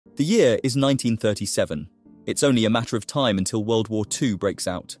The year is 1937. It's only a matter of time until World War II breaks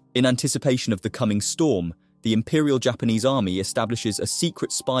out. In anticipation of the coming storm, the Imperial Japanese Army establishes a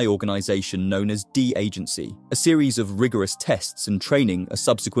secret spy organization known as D-Agency. A series of rigorous tests and training are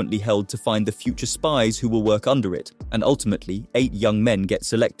subsequently held to find the future spies who will work under it, and ultimately 8 young men get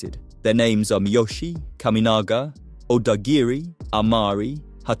selected. Their names are Miyoshi, Kaminaga, Odagiri, Amari,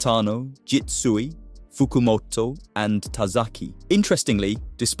 Hatano, Jitsui, Fukumoto, and Tazaki. Interestingly,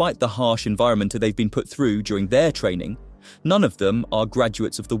 despite the harsh environment they've been put through during their training, none of them are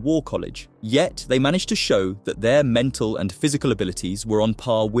graduates of the War College. Yet, they managed to show that their mental and physical abilities were on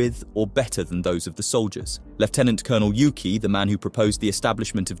par with or better than those of the soldiers. Lieutenant Colonel Yuki, the man who proposed the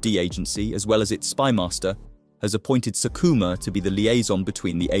establishment of D-Agency as well as its spy master, has appointed Sakuma to be the liaison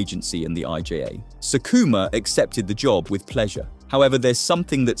between the agency and the IJA. Sakuma accepted the job with pleasure. However, there's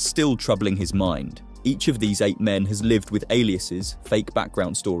something that's still troubling his mind. Each of these 8 men has lived with aliases, fake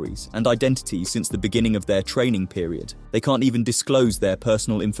background stories, and identities since the beginning of their training period. They can't even disclose their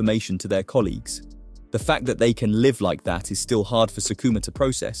personal information to their colleagues. The fact that they can live like that is still hard for Sakuma to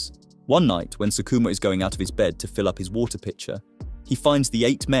process. One night, when Sakuma is going out of his bed to fill up his water pitcher, he finds the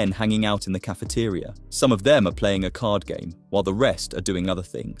 8 men hanging out in the cafeteria. Some of them are playing a card game, while the rest are doing other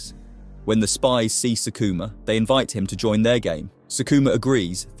things. When the spies see Sakuma, they invite him to join their game. Sakuma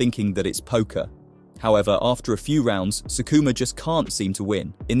agrees, thinking that it's poker. However, after a few rounds, Sakuma just can't seem to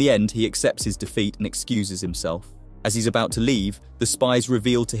win. In the end, he accepts his defeat and excuses himself. As he's about to leave, the spies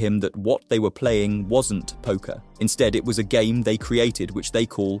reveal to him that what they were playing wasn't poker. Instead, it was a game they created which they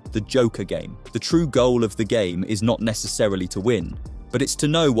call the Joker game. The true goal of the game is not necessarily to win, but it's to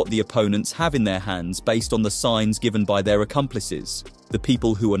know what the opponents have in their hands based on the signs given by their accomplices, the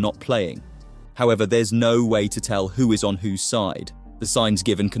people who are not playing. However, there's no way to tell who is on whose side. The signs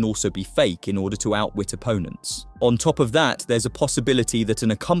given can also be fake in order to outwit opponents. On top of that, there's a possibility that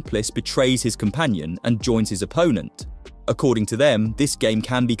an accomplice betrays his companion and joins his opponent. According to them, this game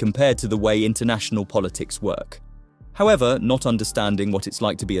can be compared to the way international politics work. However, not understanding what it's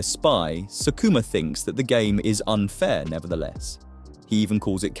like to be a spy, Sakuma thinks that the game is unfair nevertheless. He even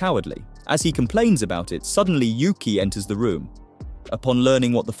calls it cowardly. As he complains about it, suddenly Yuki enters the room. Upon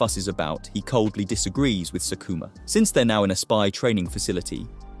learning what the fuss is about, he coldly disagrees with Sakuma. Since they're now in a spy training facility,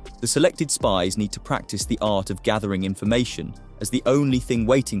 the selected spies need to practice the art of gathering information, as the only thing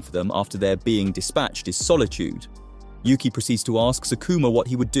waiting for them after they're being dispatched is solitude. Yuki proceeds to ask Sakuma what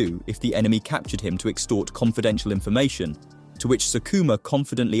he would do if the enemy captured him to extort confidential information, to which Sakuma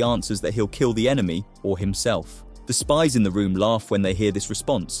confidently answers that he'll kill the enemy or himself. The spies in the room laugh when they hear this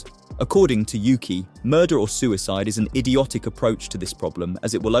response. According to Yuki, murder or suicide is an idiotic approach to this problem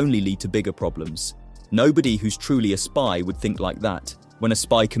as it will only lead to bigger problems. Nobody who's truly a spy would think like that. When a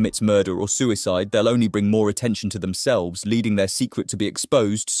spy commits murder or suicide, they'll only bring more attention to themselves, leading their secret to be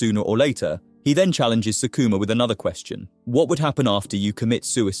exposed sooner or later. He then challenges Sakuma with another question. What would happen after you commit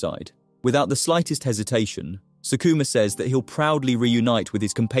suicide? Without the slightest hesitation, Sakuma says that he'll proudly reunite with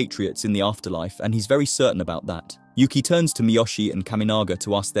his compatriots in the afterlife, and he's very certain about that. Yuki turns to Miyoshi and Kaminaga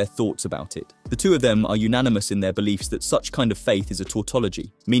to ask their thoughts about it. The two of them are unanimous in their beliefs that such kind of faith is a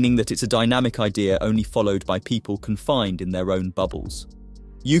tautology, meaning that it's a dynamic idea only followed by people confined in their own bubbles.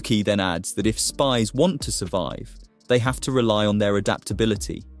 Yuki then adds that if spies want to survive, they have to rely on their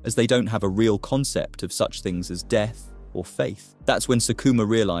adaptability, as they don't have a real concept of such things as death or faith. That's when Sakuma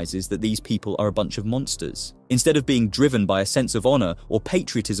realizes that these people are a bunch of monsters. Instead of being driven by a sense of honor or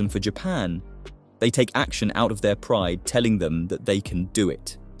patriotism for Japan, they take action out of their pride, telling them that they can do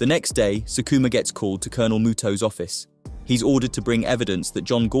it. The next day, Sakuma gets called to Colonel Muto's office. He's ordered to bring evidence that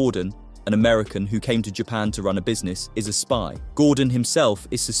John Gordon, an American who came to Japan to run a business, is a spy. Gordon himself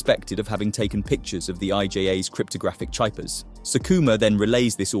is suspected of having taken pictures of the IJA's cryptographic chippers. Sakuma then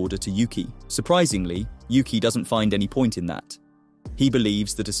relays this order to Yuki. Surprisingly, Yuki doesn't find any point in that. He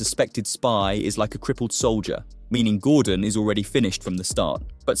believes that a suspected spy is like a crippled soldier, meaning Gordon is already finished from the start.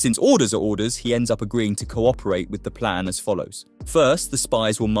 But since orders are orders, he ends up agreeing to cooperate with the plan as follows. First, the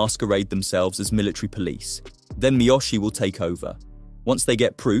spies will masquerade themselves as military police. Then Miyoshi will take over. Once they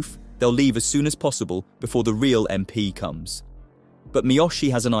get proof, they'll leave as soon as possible before the real MP comes. But Miyoshi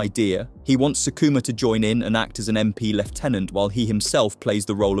has an idea. He wants Sakuma to join in and act as an MP lieutenant while he himself plays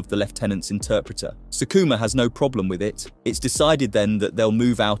the role of the lieutenant's interpreter. Sakuma has no problem with it. It's decided then that they'll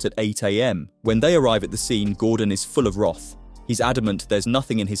move out at 8 AM. When they arrive at the scene, Gordon is full of wrath. He's adamant there's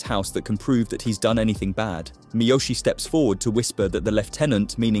nothing in his house that can prove that he's done anything bad. Miyoshi steps forward to whisper that the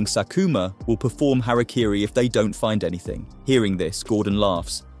lieutenant, meaning Sakuma, will perform harakiri if they don't find anything. Hearing this, Gordon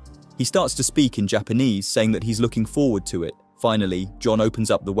laughs. He starts to speak in Japanese, saying that he's looking forward to it. Finally, John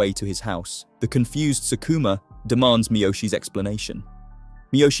opens up the way to his house. The confused Sakuma demands Miyoshi's explanation.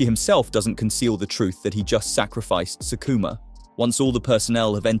 Miyoshi himself doesn't conceal the truth that he just sacrificed Sakuma. Once all the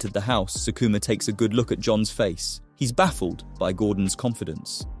personnel have entered the house, Sakuma takes a good look at John's face. He's baffled by Gordon's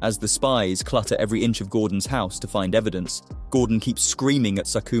confidence. As the spies clutter every inch of Gordon's house to find evidence, Gordon keeps screaming at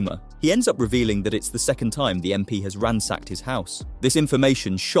Sakuma. He ends up revealing that it's the second time the MP has ransacked his house. This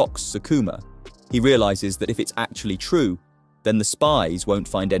information shocks Sakuma. He realizes that if it's actually true, then the spies won't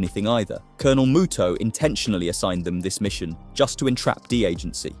find anything either. Colonel Muto intentionally assigned them this mission just to entrap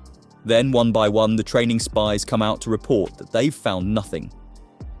D-Agency. Then, one by one, the training spies come out to report that they've found nothing.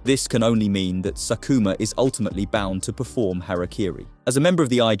 This can only mean that Sakuma is ultimately bound to perform harakiri. As a member of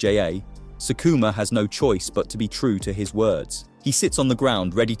the IJA, Sakuma has no choice but to be true to his words. He sits on the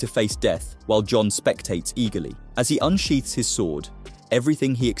ground ready to face death while John spectates eagerly. As he unsheaths his sword,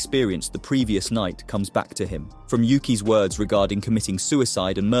 everything he experienced the previous night comes back to him. From Yuki's words regarding committing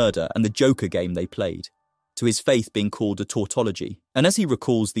suicide and murder and the Joker game they played, to his faith being called a tautology. And as he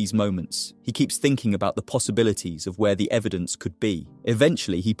recalls these moments, he keeps thinking about the possibilities of where the evidence could be.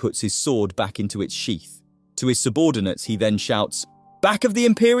 Eventually, he puts his sword back into its sheath. To his subordinates, he then shouts, "Back of the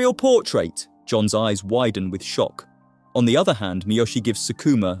Imperial portrait!" John's eyes widen with shock. On the other hand, Miyoshi gives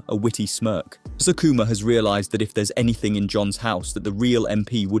Sakuma a witty smirk. Sakuma has realized that if there's anything in John's house that the real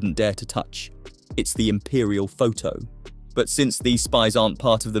MP wouldn't dare to touch, it's the Imperial photo. But since these spies aren't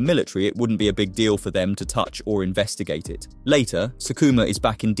part of the military, it wouldn't be a big deal for them to touch or investigate it. Later, Sakuma is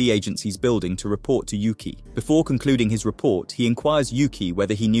back in D-Agency's building to report to Yuki. Before concluding his report, he inquires Yuki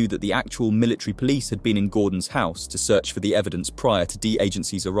whether he knew that the actual military police had been in Gordon's house to search for the evidence prior to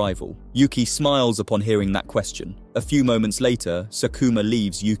D-Agency's arrival. Yuki smiles upon hearing that question. A few moments later, Sakuma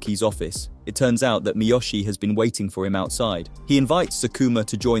leaves Yuki's office. It turns out that Miyoshi has been waiting for him outside. He invites Sakuma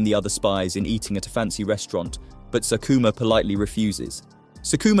to join the other spies in eating at a fancy restaurant, but Sakuma politely refuses.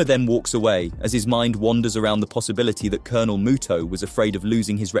 Sakuma then walks away as his mind wanders around the possibility that Colonel Muto was afraid of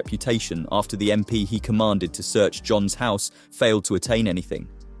losing his reputation after the MP he commanded to search John's house failed to attain anything.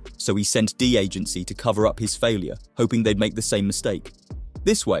 So he sent D-Agency to cover up his failure, hoping they'd make the same mistake.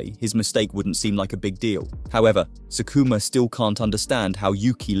 This way, his mistake wouldn't seem like a big deal. However, Sakuma still can't understand how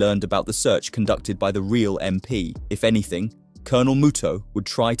Yuki learned about the search conducted by the real MP. If anything, Colonel Muto would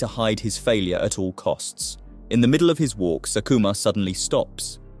try to hide his failure at all costs. In the middle of his walk, Sakuma suddenly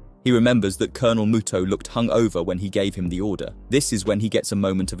stops. He remembers that Colonel Muto looked hungover when he gave him the order. This is when he gets a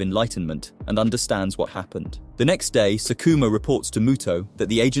moment of enlightenment and understands what happened. The next day, Sakuma reports to Muto that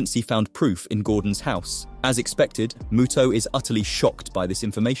the agency found proof in Gordon's house. As expected, Muto is utterly shocked by this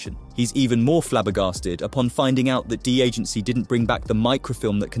information. He's even more flabbergasted upon finding out that D-Agency didn't bring back the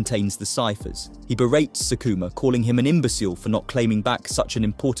microfilm that contains the ciphers. He berates Sakuma, calling him an imbecile for not claiming back such an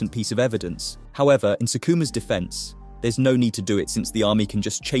important piece of evidence. However, in Sakuma's defense, there's no need to do it since the army can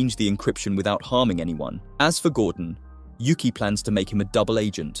just change the encryption without harming anyone. As for Gordon, Yuki plans to make him a double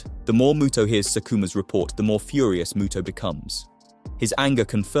agent. The more Muto hears Sakuma's report, the more furious Muto becomes. His anger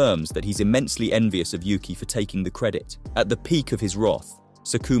confirms that he's immensely envious of Yuki for taking the credit. At the peak of his wrath,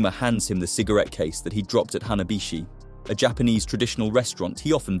 Sakuma hands him the cigarette case that he dropped at Hanabishi, a Japanese traditional restaurant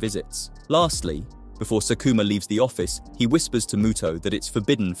he often visits. Lastly, before Sakuma leaves the office, he whispers to Muto that it's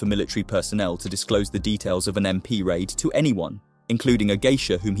forbidden for military personnel to disclose the details of an MP raid to anyone, including a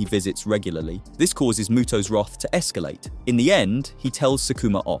geisha whom he visits regularly. This causes Muto's wrath to escalate. In the end, he tells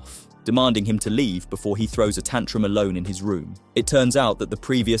Sakuma off, demanding him to leave before he throws a tantrum alone in his room. It turns out that the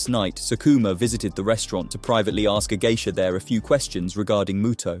previous night, Sakuma visited the restaurant to privately ask a geisha there a few questions regarding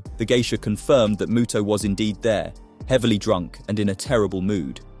Muto. The geisha confirmed that Muto was indeed there, heavily drunk and in a terrible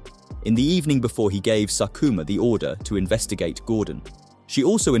mood. In the evening before he gave Sakuma the order to investigate Gordon, she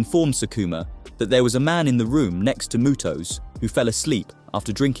also informed Sakuma that there was a man in the room next to Muto's who fell asleep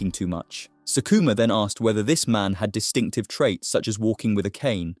after drinking too much. Sakuma then asked whether this man had distinctive traits such as walking with a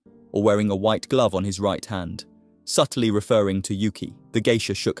cane or wearing a white glove on his right hand, subtly referring to Yuki. The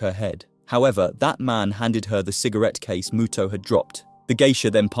geisha shook her head. However, that man handed her the cigarette case Muto had dropped. The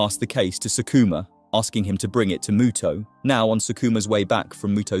geisha then passed the case to Sakuma, asking him to bring it to Muto. Now, on Sakuma's way back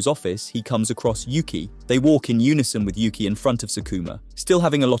from Muto's office, he comes across Yuki. They walk in unison with Yuki in front of Sakuma. Still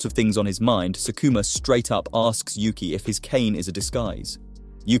having a lot of things on his mind, Sakuma straight up asks Yuki if his cane is a disguise.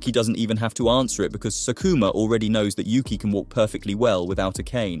 Yuki doesn't even have to answer it because Sakuma already knows that Yuki can walk perfectly well without a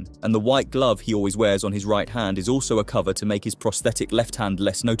cane, and the white glove he always wears on his right hand is also a cover to make his prosthetic left hand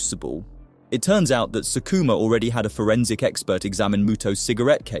less noticeable. It turns out that Sakuma already had a forensic expert examine Muto's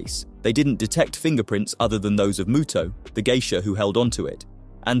cigarette case. They didn't detect fingerprints other than those of Muto, the geisha who held onto it,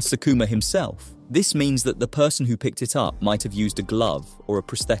 and Sakuma himself. This means that the person who picked it up might have used a glove or a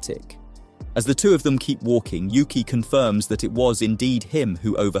prosthetic. As the two of them keep walking, Yuki confirms that it was indeed him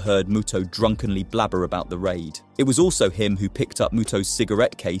who overheard Muto drunkenly blabber about the raid. It was also him who picked up Muto's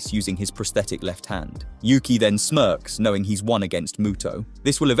cigarette case using his prosthetic left hand. Yuki then smirks, knowing he's won against Muto.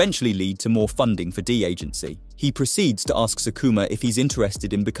 This will eventually lead to more funding for D Agency. He proceeds to ask Sakuma if he's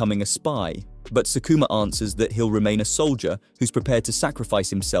interested in becoming a spy, but Sakuma answers that he'll remain a soldier who's prepared to sacrifice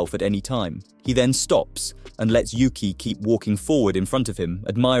himself at any time. He then stops and lets Yuki keep walking forward in front of him,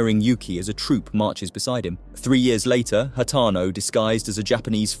 admiring Yuki as a troop marches beside him. 3 years later, Hatano, disguised as a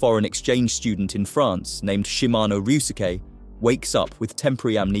Japanese foreign exchange student in France named Shimano Ryusuke, wakes up with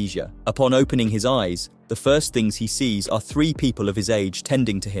temporary amnesia. Upon opening his eyes, the first things he sees are 3 people of his age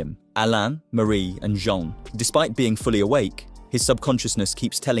tending to him: Alain, Marie, and Jean. Despite being fully awake, his subconsciousness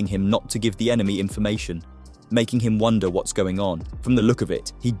keeps telling him not to give the enemy information, making him wonder what's going on. From the look of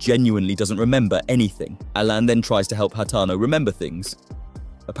it, he genuinely doesn't remember anything. Alain then tries to help Hatano remember things.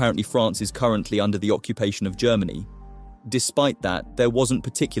 Apparently France is currently under the occupation of Germany. Despite that, there wasn't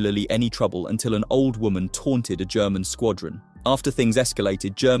particularly any trouble until an old woman taunted a German squadron. After things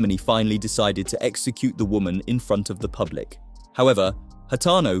escalated, Germany finally decided to execute the woman in front of the public. However,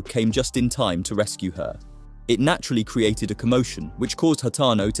 Hatano came just in time to rescue her. It naturally created a commotion, which caused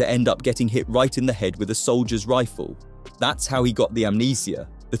Hatano to end up getting hit right in the head with a soldier's rifle. That's how he got the amnesia.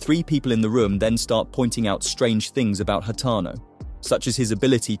 The 3 people in the room then start pointing out strange things about Hatano, such as his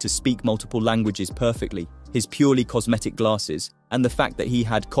ability to speak multiple languages perfectly, his purely cosmetic glasses, and the fact that he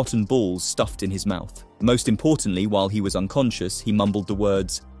had cotton balls stuffed in his mouth. Most importantly, while he was unconscious, he mumbled the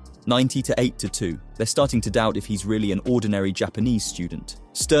words, 90 to 8 to 2. They're starting to doubt if he's really an ordinary Japanese student.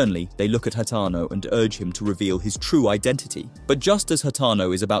 Sternly, they look at Hatano and urge him to reveal his true identity. But just as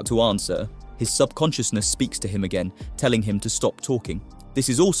Hatano is about to answer, his subconsciousness speaks to him again, telling him to stop talking. This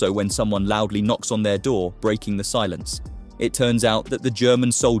is also when someone loudly knocks on their door, breaking the silence. It turns out that the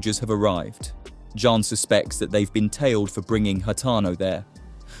German soldiers have arrived. Jean suspects that they've been tailed for bringing Hatano there.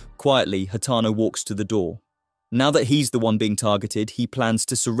 Quietly, Hatano walks to the door. Now that he's the one being targeted, he plans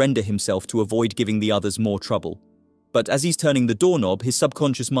to surrender himself to avoid giving the others more trouble. But as he's turning the doorknob, his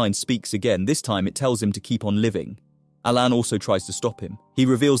subconscious mind speaks again. This time it tells him to keep on living. Alain also tries to stop him. He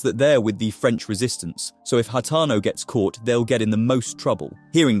reveals that they're with the French resistance, so if Hatano gets caught, they'll get in the most trouble.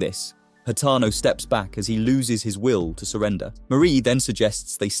 Hearing this, Hatano steps back as he loses his will to surrender. Marie then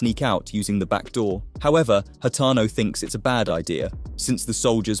suggests they sneak out using the back door. However, Hatano thinks it's a bad idea, since the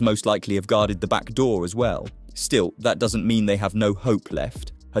soldiers most likely have guarded the back door as well. Still, that doesn't mean they have no hope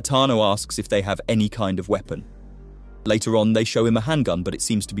left. Hatano asks if they have any kind of weapon. Later on, they show him a handgun, but it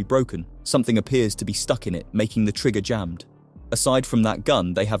seems to be broken. Something appears to be stuck in it, making the trigger jammed. Aside from that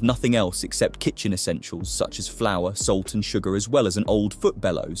gun, they have nothing else except kitchen essentials such as flour, salt and sugar, as well as an old foot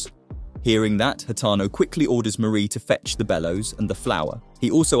bellows. Hearing that, Hatano quickly orders Marie to fetch the bellows and the flour.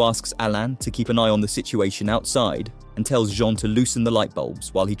 He also asks Alain to keep an eye on the situation outside and tells Jean to loosen the light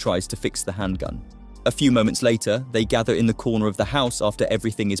bulbs while he tries to fix the handgun. A few moments later, they gather in the corner of the house after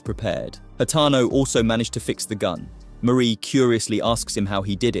everything is prepared. Hatano also managed to fix the gun. Marie curiously asks him how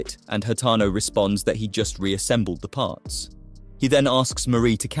he did it, and Hatano responds that he just reassembled the parts. He then asks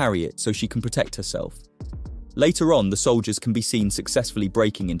Marie to carry it so she can protect herself. Later on, the soldiers can be seen successfully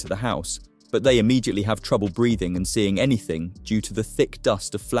breaking into the house, but they immediately have trouble breathing and seeing anything due to the thick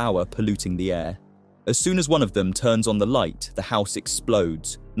dust of flour polluting the air. As soon as one of them turns on the light, the house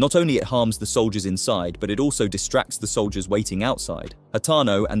explodes. Not only it harms the soldiers inside, but it also distracts the soldiers waiting outside.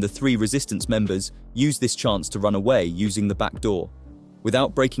 Hatano and the 3 resistance members use this chance to run away using the back door.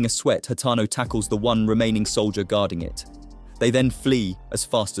 Without breaking a sweat, Hatano tackles the one remaining soldier guarding it. They then flee as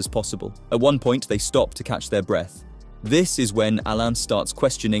fast as possible. At one point, they stop to catch their breath. This is when Alain starts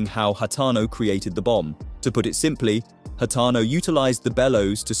questioning how Hatano created the bomb. To put it simply, Hatano utilized the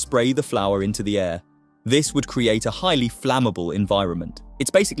bellows to spray the flour into the air. This would create a highly flammable environment. It's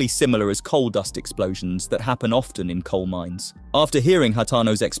basically similar as coal dust explosions that happen often in coal mines. After hearing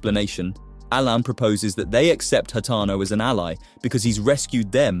Hatano's explanation, Alain proposes that they accept Hatano as an ally because he's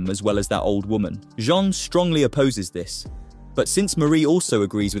rescued them as well as that old woman. Jean strongly opposes this. But since Marie also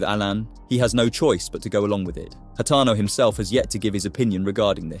agrees with Alain, he has no choice but to go along with it. Hatano himself has yet to give his opinion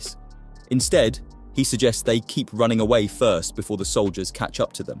regarding this. Instead, he suggests they keep running away first before the soldiers catch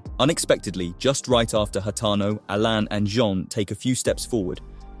up to them. Unexpectedly, just right after Hatano, Alain and Jean take a few steps forward,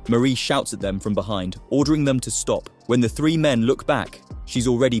 Marie shouts at them from behind, ordering them to stop. When the 3 men look back, she's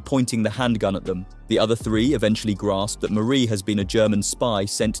already pointing the handgun at them. The other 3 eventually grasp that Marie has been a German spy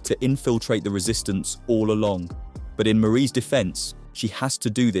sent to infiltrate the resistance all along. But in Marie's defense, she has to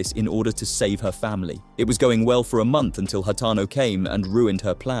do this in order to save her family. It was going well for a month until Hatano came and ruined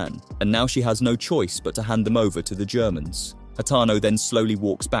her plan, and now she has no choice but to hand them over to the Germans. Hatano then slowly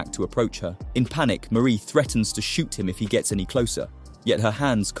walks back to approach her. In panic, Marie threatens to shoot him if he gets any closer. Yet her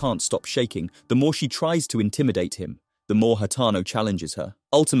hands can't stop shaking. The more she tries to intimidate him, the more Hatano challenges her.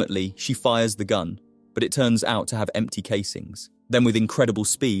 Ultimately, she fires the gun, but it turns out to have empty casings. Then with incredible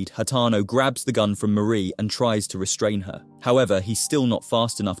speed, Hatano grabs the gun from Marie and tries to restrain her. However, he's still not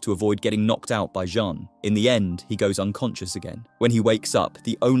fast enough to avoid getting knocked out by Jean. In the end, he goes unconscious again. When he wakes up,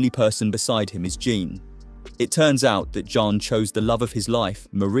 the only person beside him is Jean. It turns out that Jean chose the love of his life,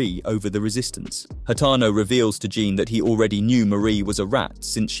 Marie, over the resistance. Hatano reveals to Jean that he already knew Marie was a rat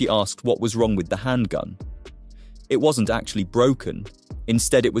since she asked what was wrong with the handgun. It wasn't actually broken.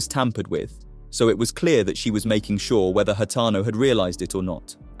 Instead, it was tampered with, so it was clear that she was making sure whether Hatano had realized it or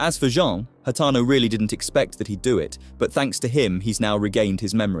not. As for Jean, Hatano really didn't expect that he'd do it, but thanks to him, he's now regained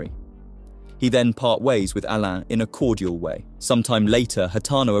his memory. He then part ways with Alain in a cordial way. Sometime later,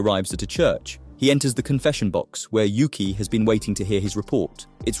 Hatano arrives at a church. He enters the confession box, where Yuki has been waiting to hear his report.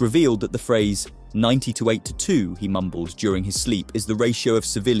 It's revealed that the phrase 90 to 8 to 2 he mumbled during his sleep is the ratio of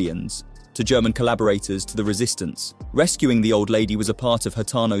civilians to German collaborators to the resistance. Rescuing the old lady was a part of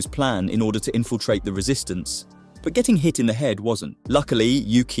Hatano's plan in order to infiltrate the resistance, but getting hit in the head wasn't. Luckily,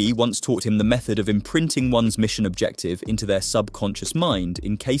 Yuki once taught him the method of imprinting one's mission objective into their subconscious mind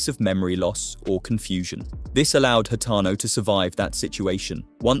in case of memory loss or confusion. This allowed Hatano to survive that situation.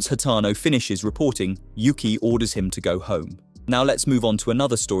 Once Hatano finishes reporting, Yuki orders him to go home. Now let's move on to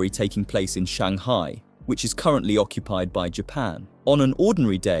another story taking place in Shanghai, which is currently occupied by Japan. On an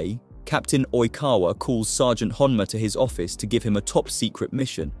ordinary day, Captain Oikawa calls Sergeant Honma to his office to give him a top-secret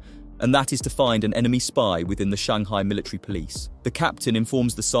mission, and that is to find an enemy spy within the Shanghai military police. The captain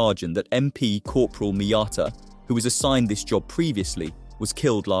informs the sergeant that MP Corporal Miyata, who was assigned this job previously, was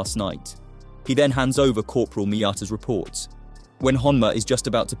killed last night. He then hands over Corporal Miyata's reports. When Honma is just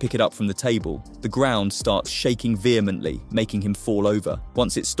about to pick it up from the table, the ground starts shaking vehemently, making him fall over.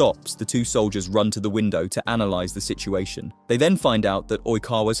 Once it stops, the two soldiers run to the window to analyze the situation. They then find out that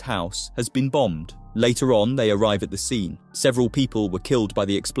Oikawa's house has been bombed. Later on, they arrive at the scene. Several people were killed by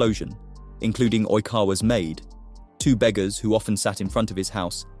the explosion, including Oikawa's maid, two beggars who often sat in front of his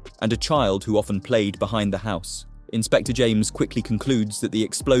house, and a child who often played behind the house. Inspector James quickly concludes that the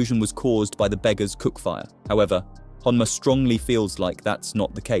explosion was caused by the beggars' cookfire. However, Honma strongly feels like that's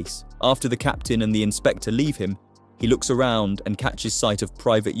not the case. After the captain and the inspector leave him, he looks around and catches sight of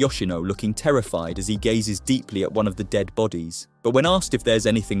Private Yoshino looking terrified as he gazes deeply at one of the dead bodies. But when asked if there's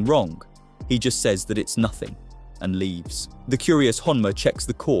anything wrong, he just says that it's nothing and leaves. The curious Honma checks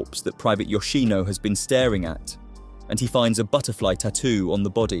the corpse that Private Yoshino has been staring at, and he finds a butterfly tattoo on the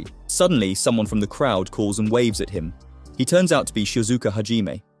body. Suddenly, someone from the crowd calls and waves at him. He turns out to be Shizuka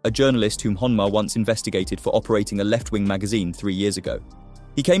Hajime, a journalist whom Honma once investigated for operating a left-wing magazine 3 years ago.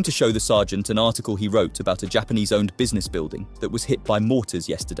 He came to show the sergeant an article he wrote about a Japanese-owned business building that was hit by mortars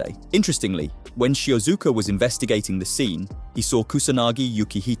yesterday. Interestingly, when Shizuka was investigating the scene, he saw Kusanagi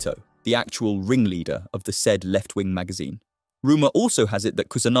Yukihito, the actual ringleader of the said left-wing magazine. Rumor also has it that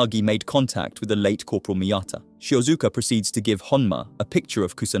Kusanagi made contact with the late Corporal Miyata. Shizuka proceeds to give Honma a picture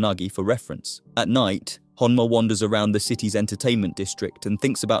of Kusanagi for reference. At night, Honma wanders around the city's entertainment district and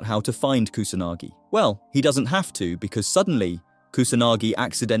thinks about how to find Kusanagi. Well, he doesn't have to, because suddenly, Kusanagi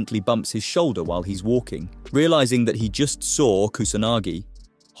accidentally bumps his shoulder while he's walking. Realizing that he just saw Kusanagi,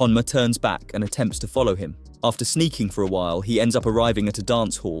 Honma turns back and attempts to follow him. After sneaking for a while, he ends up arriving at a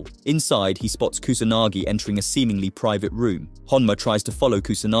dance hall. Inside, he spots Kusanagi entering a seemingly private room. Honma tries to follow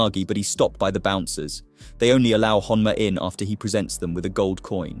Kusanagi, but he's stopped by the bouncers. They only allow Honma in after he presents them with a gold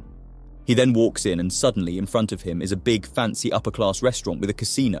coin. He then walks in, and suddenly in front of him is a big fancy upper-class restaurant with a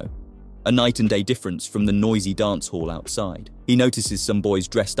casino. A night and day difference from the noisy dance hall outside. He notices some boys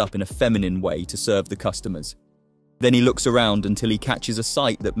dressed up in a feminine way to serve the customers. Then he looks around until he catches a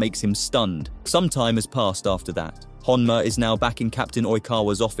sight that makes him stunned. Some time has passed after that. Honma is now back in Captain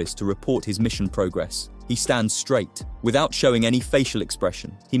Oikawa's office to report his mission progress. He stands straight. Without showing any facial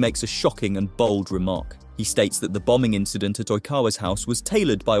expression, he makes a shocking and bold remark. He states that the bombing incident at Oikawa's house was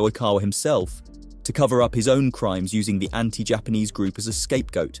tailored by Oikawa himself to cover up his own crimes using the anti-Japanese group as a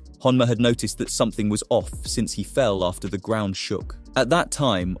scapegoat. Honma had noticed that something was off since he fell after the ground shook. At that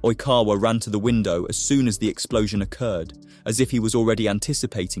time, Oikawa ran to the window as soon as the explosion occurred, as if he was already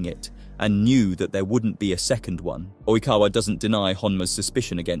anticipating it and knew that there wouldn't be a second one. Oikawa doesn't deny Honma's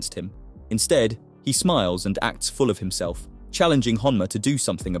suspicion against him. Instead, he smiles and acts full of himself, challenging Honma to do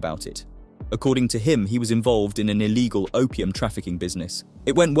something about it. According to him, he was involved in an illegal opium trafficking business.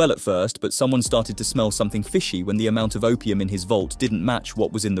 It went well at first, but someone started to smell something fishy when the amount of opium in his vault didn't match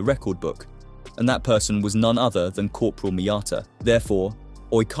what was in the record book. And that person was none other than Corporal Miyata. Therefore,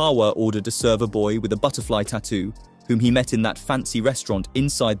 Oikawa ordered a server boy with a butterfly tattoo whom he met in that fancy restaurant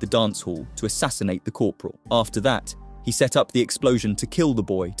inside the dance hall to assassinate the corporal. After that, he set up the explosion to kill the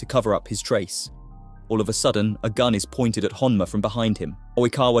boy to cover up his trace. All of a sudden, a gun is pointed at Honma from behind him.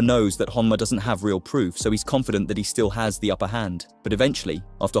 Oikawa knows that Honma doesn't have real proof, so he's confident that he still has the upper hand. But eventually,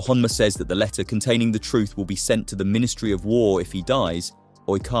 after Honma says that the letter containing the truth will be sent to the Ministry of War if he dies,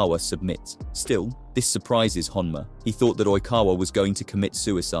 Oikawa submits. Still, this surprises Honma. He thought that Oikawa was going to commit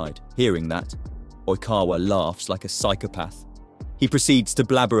suicide. Hearing that, Oikawa laughs like a psychopath. He proceeds to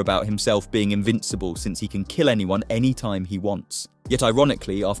blabber about himself being invincible since he can kill anyone anytime he wants. Yet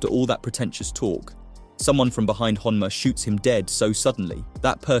ironically, after all that pretentious talk, someone from behind Honma shoots him dead so suddenly.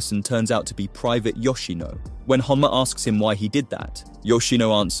 That person turns out to be Private Yoshino. When Honma asks him why he did that,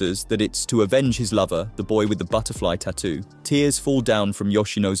 Yoshino answers that it's to avenge his lover, the boy with the butterfly tattoo. Tears fall down from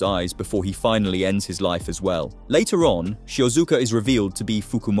Yoshino's eyes before he finally ends his life as well. Later on, Shiozuka is revealed to be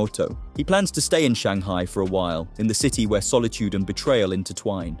Fukumoto. He plans to stay in Shanghai for a while, in the city where solitude and betrayal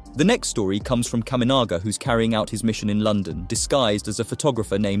intertwine. The next story comes from Kaminaga, who's carrying out his mission in London, disguised as a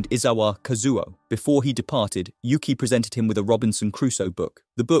photographer named Izawa Kazuo. Before he departed, Yuki presented him with a Robinson Crusoe book.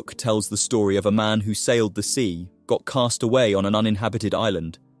 The book tells the story of a man who sailed the sea, got cast away on an uninhabited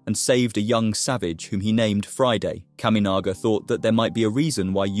island, and saved a young savage whom he named Friday. Kaminaga thought that there might be a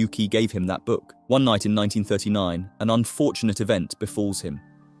reason why Yuki gave him that book. One night in 1939, an unfortunate event befalls him.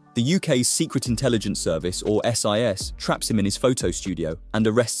 The UK's Secret Intelligence Service, or SIS, traps him in his photo studio and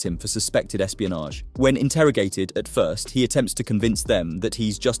arrests him for suspected espionage. When interrogated at first, he attempts to convince them that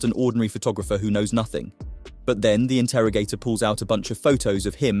he's just an ordinary photographer who knows nothing. But then the interrogator pulls out a bunch of photos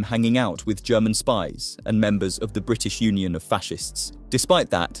of him hanging out with German spies and members of the British Union of Fascists. Despite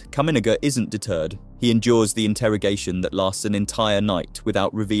that, Kaminaga isn't deterred. He endures the interrogation that lasts an entire night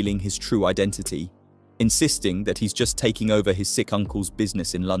without revealing his true identity, insisting that he's just taking over his sick uncle's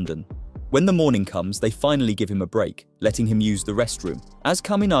business in London. When the morning comes, they finally give him a break, letting him use the restroom. As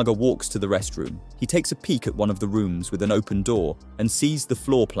Kaminaga walks to the restroom, he takes a peek at one of the rooms with an open door and sees the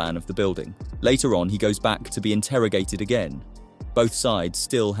floor plan of the building. Later on, he goes back to be interrogated again. Both sides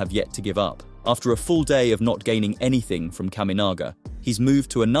still have yet to give up. After a full day of not gaining anything from Kaminaga, he's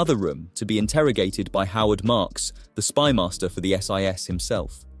moved to another room to be interrogated by Howard Marks, the spy master for the SIS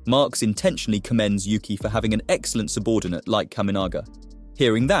himself. Marks intentionally commends Yuki for having an excellent subordinate like Kaminaga.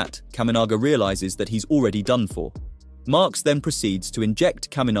 Hearing that, Kaminaga realizes that he's already done for. Marks then proceeds to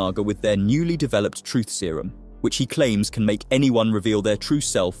inject Kaminaga with their newly developed truth serum, which he claims can make anyone reveal their true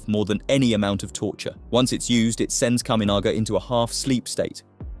self more than any amount of torture. Once it's used, it sends Kaminaga into a half-sleep state.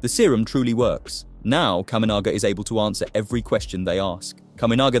 The serum truly works. Now, Kaminaga is able to answer every question they ask.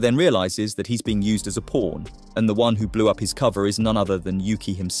 Kaminaga then realizes that he's being used as a pawn, and the one who blew up his cover is none other than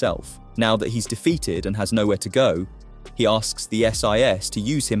Yuki himself. Now that he's defeated and has nowhere to go, he asks the SIS to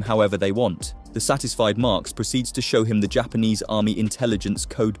use him however they want. The satisfied Marks proceeds to show him the Japanese Army intelligence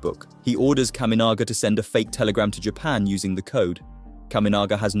codebook. He orders Kaminaga to send a fake telegram to Japan using the code.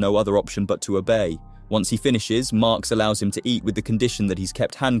 Kaminaga has no other option but to obey. Once he finishes, Marks allows him to eat with the condition that he's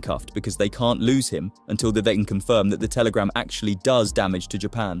kept handcuffed because they can't lose him until they can confirm that the telegram actually does damage to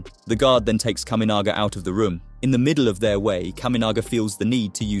Japan. The guard then takes Kaminaga out of the room. In the middle of their way, Kaminaga feels the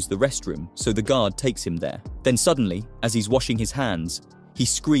need to use the restroom, so the guard takes him there. Then suddenly, as he's washing his hands, he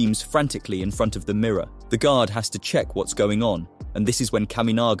screams frantically in front of the mirror. The guard has to check what's going on, and this is when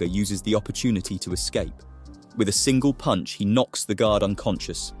Kaminaga uses the opportunity to escape. With a single punch, he knocks the guard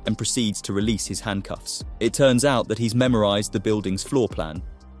unconscious and proceeds to release his handcuffs. It turns out that he's memorized the building's floor plan,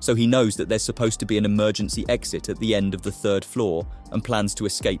 so he knows that there's supposed to be an emergency exit at the end of the 3rd floor and plans to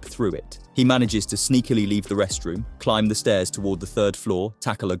escape through it. He manages to sneakily leave the restroom, climb the stairs toward the 3rd floor,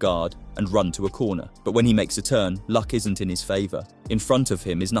 tackle a guard, and run to a corner. But when he makes a turn, luck isn't in his favor. In front of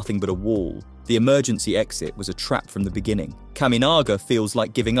him is nothing but a wall. The emergency exit was a trap from the beginning. Kaminaga feels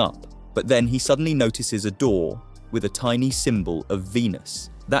like giving up, but then he suddenly notices a door with a tiny symbol of Venus.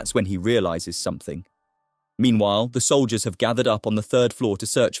 That's when he realizes something. Meanwhile, the soldiers have gathered up on the 3rd floor to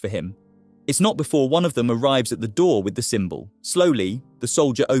search for him. It's not before one of them arrives at the door with the symbol. Slowly, the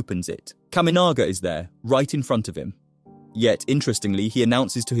soldier opens it. Kaminaga is there, right in front of him. Yet, interestingly, he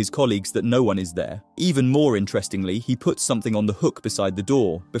announces to his colleagues that no one is there. Even more interestingly, he puts something on the hook beside the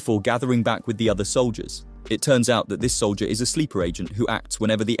door before gathering back with the other soldiers. It turns out that this soldier is a sleeper agent who acts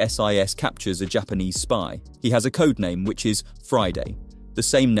whenever the SIS captures a Japanese spy. He has a code name which is Friday, the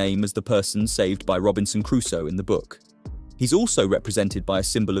same name as the person saved by Robinson Crusoe in the book. He's also represented by a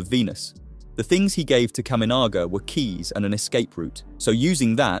symbol of Venus. The things he gave to Kaminaga were keys and an escape route, so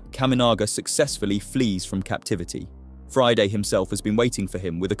using that, Kaminaga successfully flees from captivity. Friday himself has been waiting for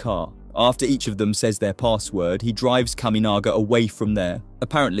him with a car. After each of them says their password, he drives Kaminaga away from there.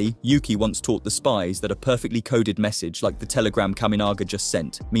 Apparently, Yuki once taught the spies that a perfectly coded message like the telegram Kaminaga just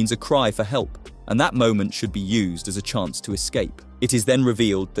sent means a cry for help, and that moment should be used as a chance to escape. It is then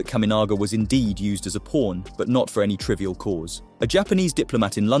revealed that Kaminaga was indeed used as a pawn, but not for any trivial cause. A Japanese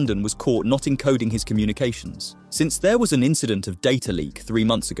diplomat in London was caught not encoding his communications. Since there was an incident of data leak 3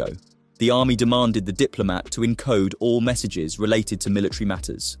 months ago, the army demanded the diplomat to encode all messages related to military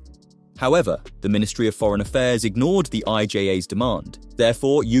matters. However, the Ministry of Foreign Affairs ignored the IJA's demand.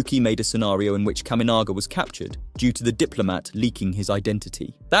 Therefore, Yuki made a scenario in which Kaminaga was captured due to the diplomat leaking his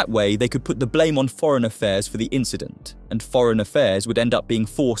identity. That way, they could put the blame on Foreign Affairs for the incident, and Foreign Affairs would end up being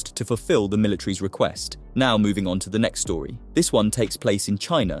forced to fulfill the military's request. Now moving on to the next story. This one takes place in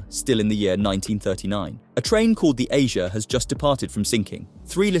China, still in the year 1939. A train called the Asia has just departed from sinking.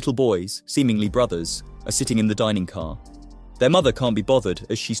 3 little boys, seemingly brothers, are sitting in the dining car. Their mother can't be bothered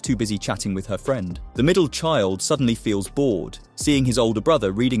as she's too busy chatting with her friend. The middle child suddenly feels bored, seeing his older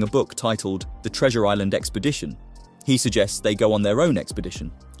brother reading a book titled The Treasure Island Expedition. He suggests they go on their own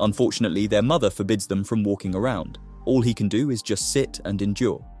expedition. Unfortunately, their mother forbids them from walking around. All he can do is just sit and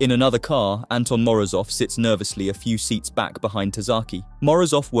endure. In another car, Anton Morozov sits nervously a few seats back behind Tazaki.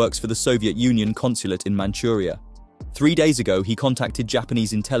 Morozov works for the Soviet Union consulate in Manchuria. 3 days ago, he contacted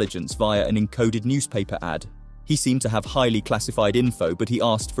Japanese intelligence via an encoded newspaper ad. He seemed to have highly classified info, but he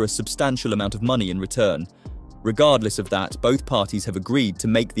asked for a substantial amount of money in return. Regardless of that, both parties have agreed to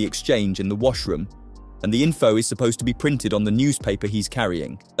make the exchange in the washroom, and the info is supposed to be printed on the newspaper he's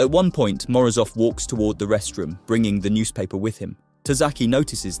carrying. At one point, Morozov walks toward the restroom, bringing the newspaper with him. Tazaki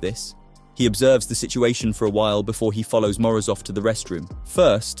notices this. He observes the situation for a while before he follows Morozov to the restroom.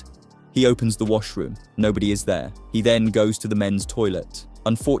 First, he opens the washroom. Nobody is there. He then goes to the men's toilet.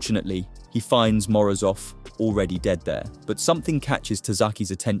 Unfortunately, he finds Morozov already dead there, but something catches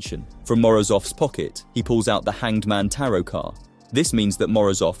Tazaki's attention. From Morozov's pocket, he pulls out the Hanged Man tarot card. This means that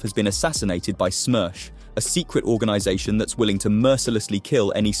Morozov has been assassinated by SMERSH, a secret organization that's willing to mercilessly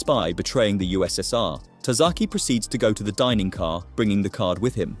kill any spy betraying the USSR. Tazaki proceeds to go to the dining car, bringing the card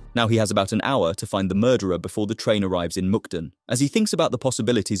with him. Now he has about an hour to find the murderer before the train arrives in Mukden. As he thinks about the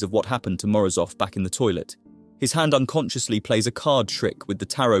possibilities of what happened to Morozov back in the toilet, his hand unconsciously plays a card trick with the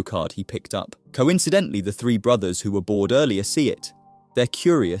tarot card he picked up. Coincidentally, the 3 brothers who were bored earlier see it. They're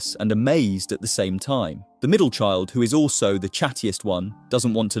curious and amazed at the same time. The middle child, who is also the chattiest one,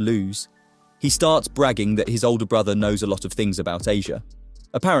 doesn't want to lose. He starts bragging that his older brother knows a lot of things about Asia.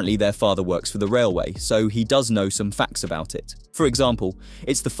 Apparently, their father works for the railway, so he does know some facts about it. For example,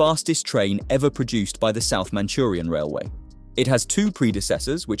 it's the fastest train ever produced by the South Manchurian Railway. It has 2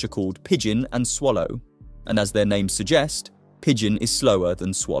 predecessors, which are called Pigeon and Swallow. And as their names suggest, Pigeon is slower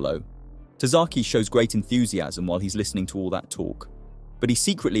than Swallow. Tazaki shows great enthusiasm while he's listening to all that talk. But he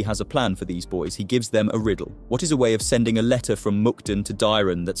secretly has a plan for these boys. He gives them a riddle. What is a way of sending a letter from Mukden to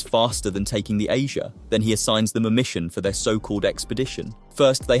Dairen that's faster than taking the Asia? Then he assigns them a mission for their so-called expedition.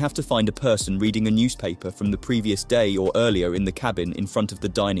 First, they have to find a person reading a newspaper from the previous day or earlier in the cabin in front of the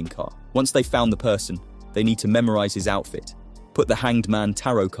dining car. Once they've found the person, they need to memorize his outfit, put the Hanged Man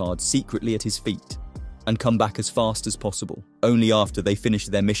tarot card secretly at his feet, and come back as fast as possible. Only after they finish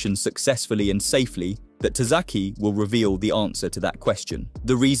their mission successfully and safely that Tazaki will reveal the answer to that question.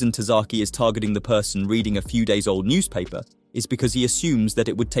 The reason Tazaki is targeting the person reading a few days old newspaper is because he assumes that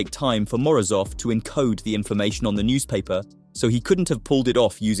it would take time for Morozov to encode the information on the newspaper, so he couldn't have pulled it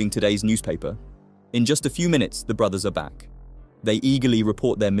off using today's newspaper. In just a few minutes, the brothers are back. They eagerly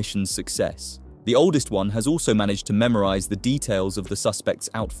report their mission's success. The oldest one has also managed to memorize the details of the suspect's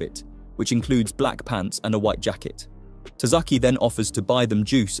outfit, which includes black pants and a white jacket. Tazaki then offers to buy them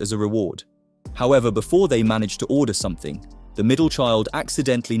juice as a reward. However, before they manage to order something, the middle child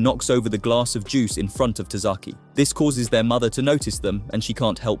accidentally knocks over the glass of juice in front of Tazaki. This causes their mother to notice them, and she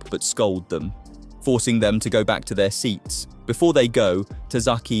can't help but scold them, forcing them to go back to their seats. Before they go,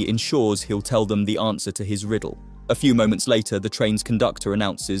 Tazaki ensures he'll tell them the answer to his riddle. A few moments later, the train's conductor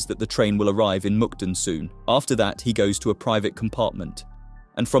announces that the train will arrive in Mukden soon. After that, he goes to a private compartment,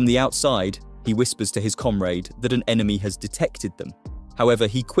 and from the outside, he whispers to his comrade that an enemy has detected them. However,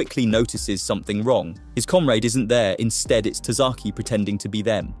 he quickly notices something wrong. His comrade isn't there, instead it's Tazaki pretending to be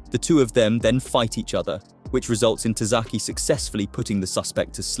them. The 2 of them then fight each other, which results in Tazaki successfully putting the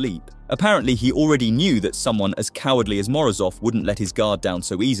suspect to sleep. Apparently, he already knew that someone as cowardly as Morozov wouldn't let his guard down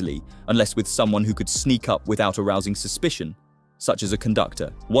so easily, unless with someone who could sneak up without arousing suspicion, such as a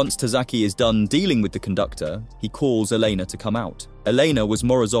conductor. Once Tazaki is done dealing with the conductor, he calls Elena to come out. Elena was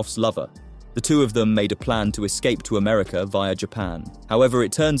Morozov's lover. The 2 of them made a plan to escape to America via Japan. However,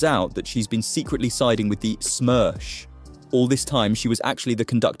 it turns out that she's been secretly siding with the SMERSH, All this time, she was actually the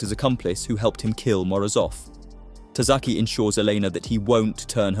conductor's accomplice who helped him kill Morozov. Tazaki ensures Elena that he won't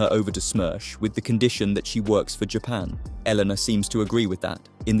turn her over to Smersh, with the condition that she works for Japan. Elena seems to agree with that.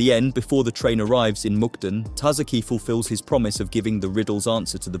 In the end, before the train arrives in Mukden, Tazaki fulfills his promise of giving the riddle's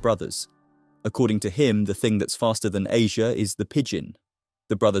answer to the brothers. According to him, the thing that's faster than Asia is the pigeon.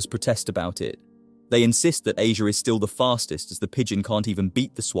 The brothers protest about it. They insist that Asia is still the fastest, as the pigeon can't even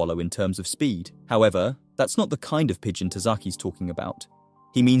beat the swallow in terms of speed. However, that's not the kind of pigeon Tazaki's talking about.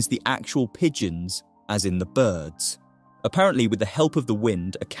 He means the actual pigeons, as in the birds. Apparently, with the help of the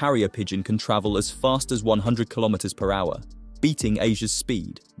wind, a carrier pigeon can travel as fast as 100 kilometers per hour, beating Asia's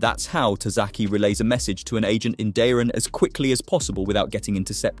speed. That's how Tazaki relays a message to an agent in Dairen as quickly as possible without getting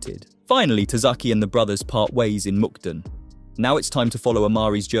intercepted. Finally, Tazaki and the brothers part ways in Mukden. Now it's time to follow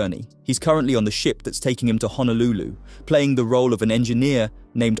Amari's journey. He's currently on the ship that's taking him to Honolulu, playing the role of an engineer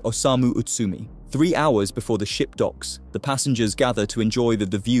named Osamu Utsumi. 3 hours before the ship docks, the passengers gather to enjoy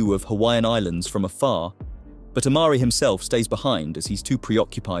the view of Hawaiian Islands from afar, but Amari himself stays behind as he's too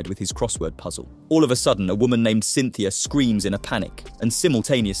preoccupied with his crossword puzzle. All of a sudden, a woman named Cynthia screams in a panic, and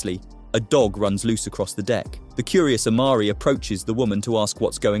simultaneously, a dog runs loose across the deck. The curious Amari approaches the woman to ask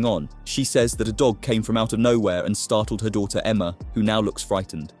what's going on. She says that a dog came from out of nowhere and startled her daughter Emma, who now looks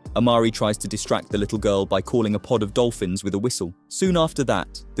frightened. Amari tries to distract the little girl by calling a pod of dolphins with a whistle. Soon after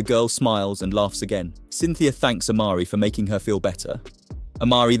that, the girl smiles and laughs again. Cynthia thanks Amari for making her feel better.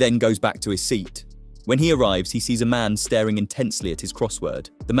 Amari then goes back to his seat. When he arrives, he sees a man staring intensely at his crossword.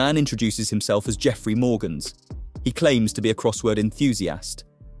 The man introduces himself as Jeffrey Morgans. He claims to be a crossword enthusiast.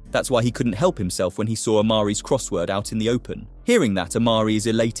 That's why he couldn't help himself when he saw Amari's crossword out in the open. Hearing that, Amari is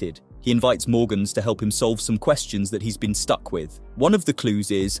elated. He invites Morgans to help him solve some questions that he's been stuck with. One of the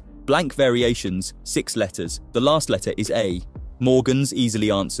clues is blank variations, 6 letters. The last letter is A. Morgans easily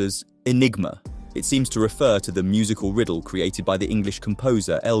answers enigma. It seems to refer to the musical riddle created by the English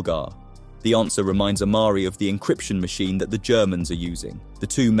composer Elgar. The answer reminds Amari of the encryption machine that the Germans are using. The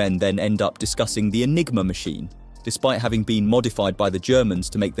two men then end up discussing the Enigma machine. Despite having been modified by the Germans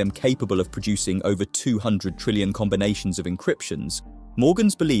to make them capable of producing over 200 trillion combinations of encryptions,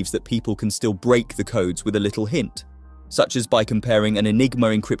 Morgans believes that people can still break the codes with a little hint, such as by comparing an Enigma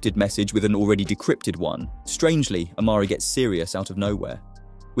encrypted message with an already decrypted one. Strangely, Amari gets serious out of nowhere.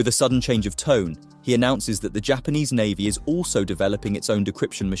 With a sudden change of tone, he announces that the Japanese Navy is also developing its own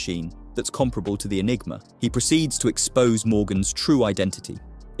decryption machine that's comparable to the Enigma. He proceeds to expose Morgan's true identity.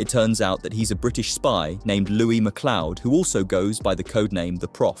 It turns out that he's a British spy named Louis MacLeod, who also goes by the codename The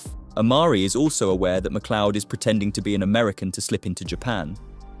Prof. Amari is also aware that MacLeod is pretending to be an American to slip into Japan.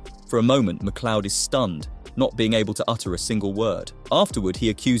 For a moment, MacLeod is stunned, not being able to utter a single word. Afterward, he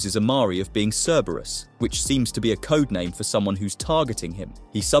accuses Amari of being Cerberus, which seems to be a codename for someone who's targeting him.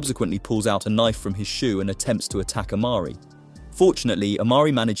 He subsequently pulls out a knife from his shoe and attempts to attack Amari. Fortunately,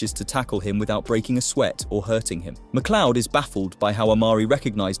 Amari manages to tackle him without breaking a sweat or hurting him. MacLeod is baffled by how Amari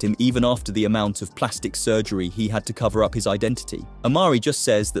recognized him even after the amount of plastic surgery he had to cover up his identity. Amari just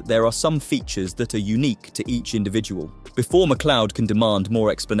says that there are some features that are unique to each individual. Before MacLeod can demand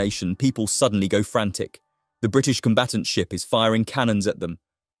more explanation, people suddenly go frantic. The British combatant ship is firing cannons at them.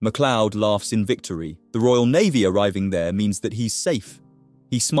 MacLeod laughs in victory. The Royal Navy arriving there means that he's safe.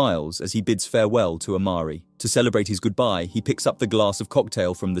 He smiles as he bids farewell to Amari. To celebrate his goodbye, he picks up the glass of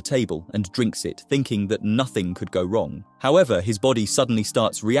cocktail from the table and drinks it, thinking that nothing could go wrong. However, his body suddenly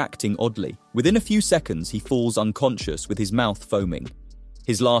starts reacting oddly. Within a few seconds, he falls unconscious with his mouth foaming.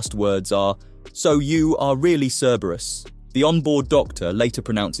 His last words are, "So you are really Cerberus." The onboard doctor later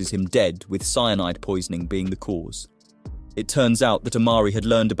pronounces him dead, with cyanide poisoning being the cause. It turns out that Amari had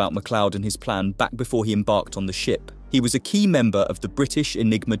learned about MacLeod and his plan back before he embarked on the ship. He was a key member of the British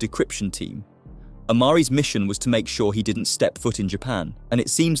Enigma decryption team. Amari's mission was to make sure he didn't step foot in Japan, and it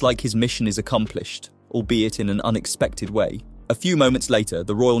seems like his mission is accomplished, albeit in an unexpected way. A few moments later,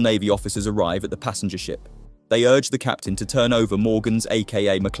 the Royal Navy officers arrive at the passenger ship. They urge the captain to turn over Morgans,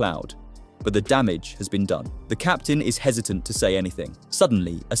 aka MacLeod, but the damage has been done. The captain is hesitant to say anything.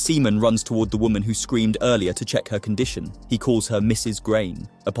 Suddenly, a seaman runs toward the woman who screamed earlier to check her condition. He calls her Mrs. Grain.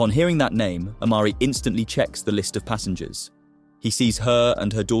 Upon hearing that name, Amari instantly checks the list of passengers. He sees her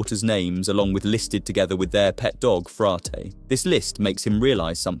and her daughter's names along with listed together with their pet dog, Frate. This list makes him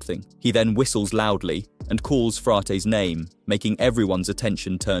realize something. He then whistles loudly and calls Frate's name, making everyone's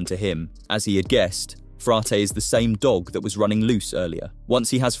attention turn to him. As he had guessed, Frate is the same dog that was running loose earlier.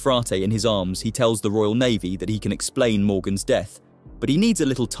 Once he has Frate in his arms, he tells the Royal Navy that he can explain Morgan's death, but he needs a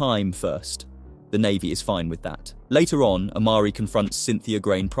little time first. The Navy is fine with that. Later on, Amari confronts Cynthia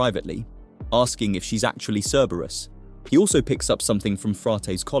Grain privately, asking if she's actually Cerberus. He also picks up something from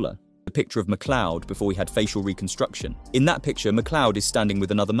Frate's collar, the picture of McLeod before he had facial reconstruction. In that picture, McLeod is standing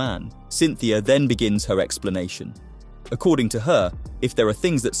with another man. Cynthia then begins her explanation. According to her, if there are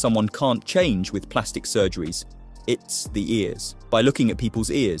things that someone can't change with plastic surgeries, it's the ears. By looking at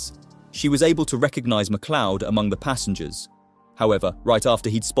people's ears, she was able to recognize McLeod among the passengers. However, right after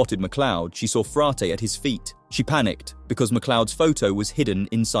he'd spotted McLeod, she saw Frate at his feet. She panicked because McLeod's photo was hidden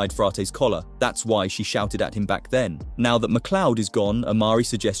inside Frate's collar. That's why she shouted at him back then. Now that McLeod is gone, Amari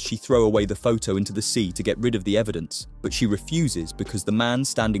suggests she throw away the photo into the sea to get rid of the evidence. But she refuses because the man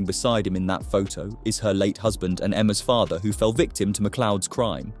standing beside him in that photo is her late husband and Emma's father, who fell victim to McLeod's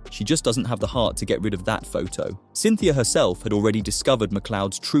crime. She just doesn't have the heart to get rid of that photo. Cynthia herself had already discovered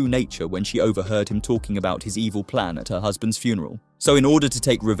McLeod's true nature when she overheard him talking about his evil plan at her husband's funeral. So in order to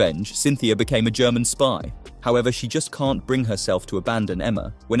take revenge, Cynthia became a German spy. However, she just can't bring herself to abandon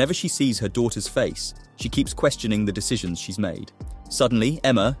Emma. Whenever she sees her daughter's face, she keeps questioning the decisions she's made. Suddenly,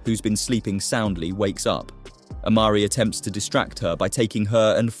 Emma, who's been sleeping soundly, wakes up. Amari attempts to distract her by taking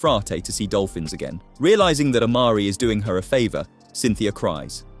her and Frate to see dolphins again. Realizing that Amari is doing her a favor, Cynthia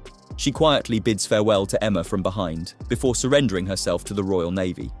cries. She quietly bids farewell to Emma from behind, before surrendering herself to the Royal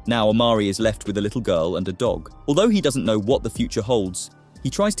Navy. Now Amari is left with a little girl and a dog. Although he doesn't know what the future holds, he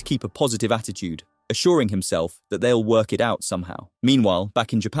tries to keep a positive attitude, assuring himself that they'll work it out somehow. Meanwhile,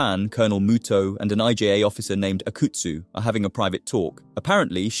 back in Japan, Colonel Muto and an IJA officer named Akutsu are having a private talk.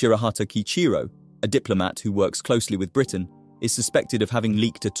 Apparently, Shirahata Kichiro, a diplomat who works closely with Britain, is suspected of having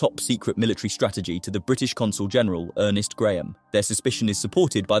leaked a top-secret military strategy to the British Consul General, Ernest Graham. Their suspicion is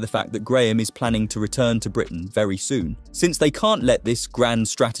supported by the fact that Graham is planning to return to Britain very soon. Since they can't let this grand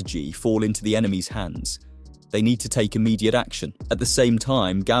strategy fall into the enemy's hands, they need to take immediate action. At the same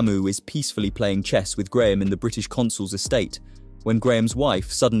time, Gamu is peacefully playing chess with Graham in the British consul's estate, when Graham's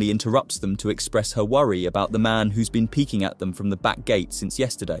wife suddenly interrupts them to express her worry about the man who's been peeking at them from the back gate since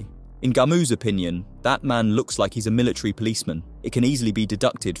yesterday. In Gamu's opinion, that man looks like he's a military policeman. It can easily be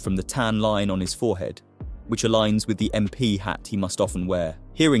deducted from the tan line on his forehead, which aligns with the MP hat he must often wear.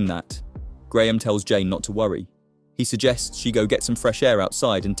 Hearing that, Graham tells Jane not to worry. He suggests she go get some fresh air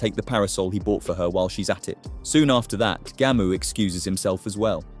outside and take the parasol he bought for her while she's at it. Soon after that, Gamu excuses himself as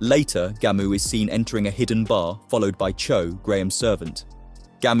well. Later, Gamu is seen entering a hidden bar, followed by Cho, Graham's servant.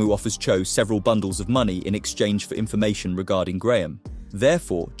 Gamu offers Cho several bundles of money in exchange for information regarding Graham.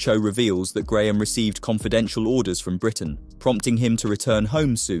 Therefore, Cho reveals that Graham received confidential orders from Britain, prompting him to return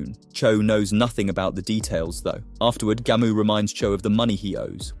home soon. Cho knows nothing about the details, though. Afterward, Gamu reminds Cho of the money he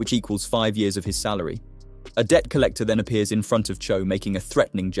owes, which equals 5 years of his salary. A debt collector then appears in front of Cho, making a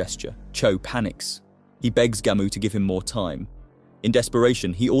threatening gesture. Cho panics. He begs Gamu to give him more time. In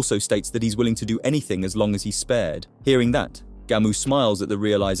desperation, he also states that he's willing to do anything as long as he's spared. Hearing that, Gamu smiles at the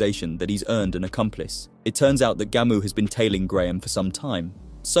realization that he's earned an accomplice. It turns out that Gamu has been tailing Graham for some time.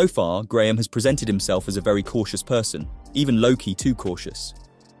 So far, Graham has presented himself as a very cautious person, even low-key too cautious.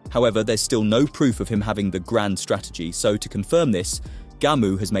 However, there's still no proof of him having the grand strategy, so to confirm this,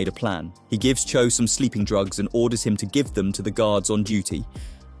 Gamu has made a plan. He gives Cho some sleeping drugs and orders him to give them to the guards on duty.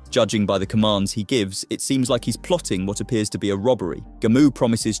 Judging by the commands he gives, it seems like he's plotting what appears to be a robbery. Gamu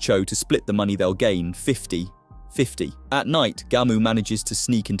promises Cho to split the money they'll gain, 50-50. At night, Gamu manages to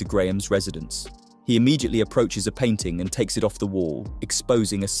sneak into Graham's residence. He immediately approaches a painting and takes it off the wall,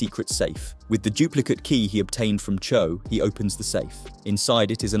 exposing a secret safe. With the duplicate key he obtained from Cho, he opens the safe. Inside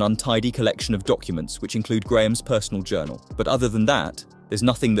it is an untidy collection of documents which include Graham's personal journal. But other than that, there's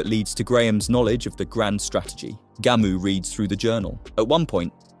nothing that leads to Graham's knowledge of the grand strategy. Gamu reads through the journal. At one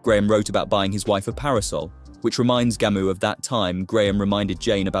point, Graham wrote about buying his wife a parasol, which reminds Gamu of that time Graham reminded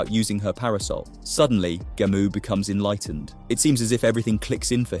Jane about using her parasol. Suddenly, Gamu becomes enlightened. It seems as if everything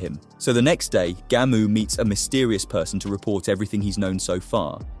clicks in for him. So the next day, Gamu meets a mysterious person to report everything he's known so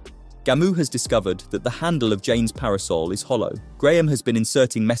far. Gamu has discovered that the handle of Jane's parasol is hollow. Graham has been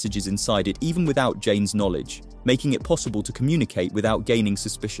inserting messages inside it even without Jane's knowledge, making it possible to communicate without gaining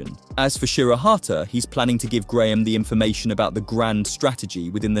suspicion. As for Shirahata, he's planning to give Graham the information about the grand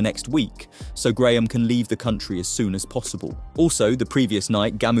strategy within the next week, so Graham can leave the country as soon as possible. Also, the previous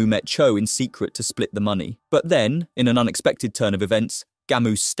night, Gamu met Cho in secret to split the money. But then, in an unexpected turn of events,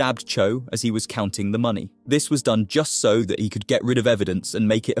 Gamu stabbed Cho as he was counting the money. This was done just so that he could get rid of evidence and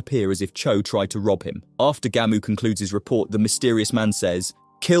make it appear as if Cho tried to rob him. After Gamu concludes his report, the mysterious man says,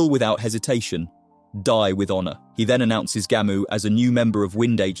 "Kill without hesitation. Die with honor." He then announces Gamu as a new member of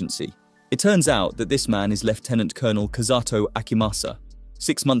Wind Agency. It turns out that this man is Lieutenant Colonel Kazato Akimasa.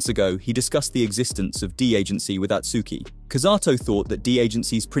 6 months ago, he discussed the existence of D-Agency with Atsuki. Kazato thought that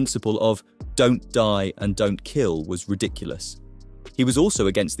D-Agency's principle of don't die and don't kill was ridiculous. He was also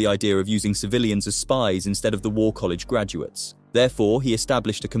against the idea of using civilians as spies instead of the War College graduates. Therefore, he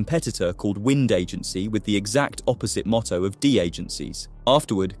established a competitor called Wind Agency with the exact opposite motto of D agencies.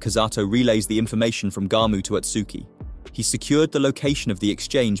 Afterward, Kazato relays the information from Gamu to Atsuki. He secured the location of the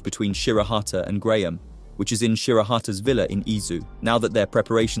exchange between Shirahata and Graham, which is in Shirahata's villa in Izu. Now that their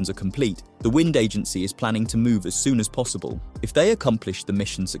preparations are complete, the Wind Agency is planning to move as soon as possible. If they accomplish the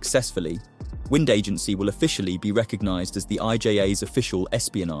mission successfully, Wind Agency will officially be recognized as the IJA's official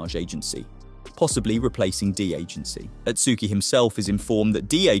espionage agency, possibly replacing D Agency. Atsuki himself is informed that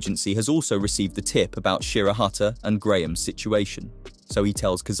D Agency has also received the tip about Shirahata and Graham's situation, so he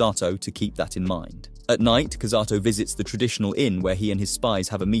tells Kazato to keep that in mind. At night, Kazato visits the traditional inn where he and his spies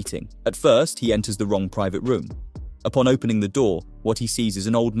have a meeting. At first, he enters the wrong private room. Upon opening the door, what he sees is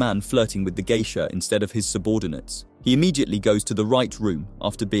an old man flirting with the geisha instead of his subordinates. He immediately goes to the right room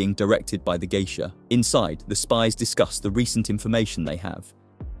after being directed by the geisha. Inside, the spies discuss the recent information they have.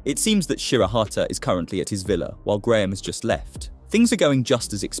 It seems that Shirahata is currently at his villa, while Graham has just left. Things are going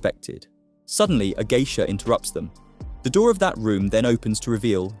just as expected. Suddenly, a geisha interrupts them. The door of that room then opens to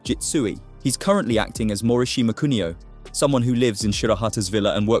reveal Jitsui. He's currently acting as Morishima Kunio, someone who lives in Shirahata's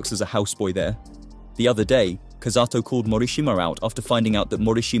villa and works as a houseboy there. The other day, Kazato called Morishima out after finding out that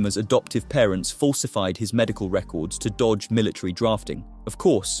Morishima's adoptive parents falsified his medical records to dodge military drafting. Of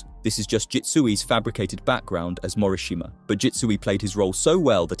course, this is just Jitsui's fabricated background as Morishima, but Jitsui played his role so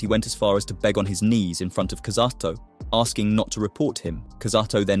well that he went as far as to beg on his knees in front of Kazato, asking not to report him.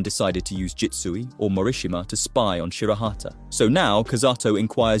 Kazato then decided to use Jitsui or Morishima to spy on Shirahata. So now, Kazato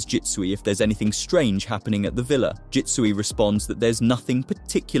inquires Jitsui if there's anything strange happening at the villa. Jitsui responds that there's nothing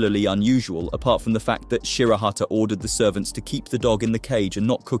particularly unusual apart from the fact that Shirahata ordered the servants to keep the dog in the cage and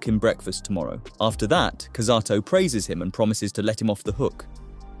not cook him breakfast tomorrow. After that, Kazato praises him and promises to let him off the hook.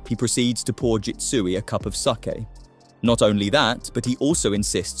 He proceeds to pour Jitsui a cup of sake. Not only that, but he also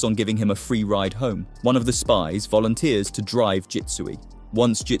insists on giving him a free ride home. One of the spies volunteers to drive Jitsui.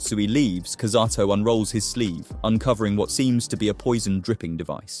 Once Jitsui leaves, Kazato unrolls his sleeve, uncovering what seems to be a poison dripping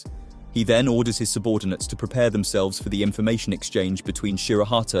device. He then orders his subordinates to prepare themselves for the information exchange between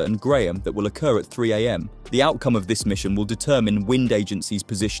Shirahata and Graham that will occur at 3 AM. The outcome of this mission will determine Wind Agency's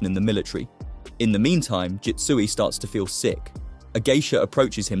position in the military. In the meantime, Jitsui starts to feel sick. A geisha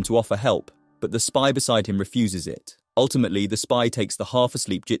approaches him to offer help, but the spy beside him refuses it. Ultimately, the spy takes the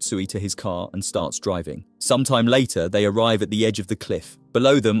half-asleep Jitsui to his car and starts driving. Sometime later, they arrive at the edge of the cliff.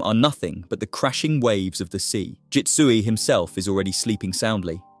 Below them are nothing but the crashing waves of the sea. Jitsui himself is already sleeping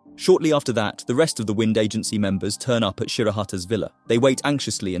soundly. Shortly after that, the rest of the Wind Agency members turn up at Shirahata's villa. They wait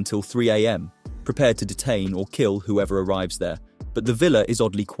anxiously until 3 AM, prepared to detain or kill whoever arrives there, but the villa is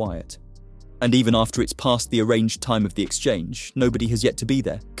oddly quiet. And even after it's past the arranged time of the exchange, nobody has yet to be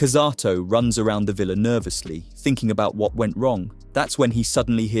there. Kazato runs around the villa nervously, thinking about what went wrong. That's when he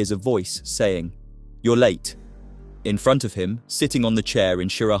suddenly hears a voice saying, "You're late." In front of him, sitting on the chair in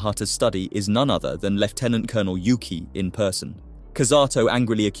Shirahata's study, is none other than Lieutenant Colonel Yuki in person. Kazato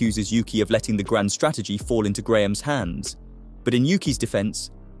angrily accuses Yuki of letting the grand strategy fall into Graham's hands. But in Yuki's defense,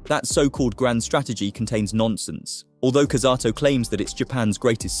 that so-called grand strategy contains nonsense. Although Kazato claims that it's Japan's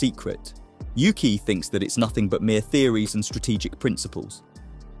greatest secret, Yuki thinks that it's nothing but mere theories and strategic principles.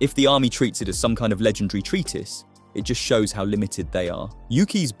 If the army treats it as some kind of legendary treatise, it just shows how limited they are.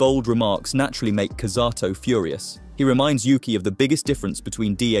 Yuki's bold remarks naturally make Kazato furious. He reminds Yuki of the biggest difference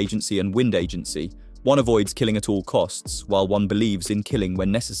between D Agency and Wind Agency. One avoids killing at all costs, while one believes in killing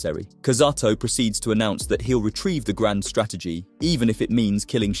when necessary. Kazato proceeds to announce that he'll retrieve the grand strategy, even if it means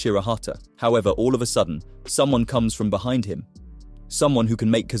killing Shirahata. However, all of a sudden, someone comes from behind him. Someone who can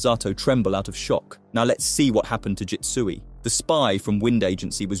make Kazato tremble out of shock. Now let's see what happened to Jitsui. The spy from Wind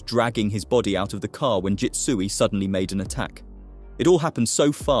Agency was dragging his body out of the car when Jitsui suddenly made an attack. It all happened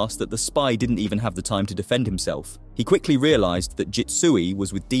so fast that the spy didn't even have the time to defend himself. He quickly realized that Jitsui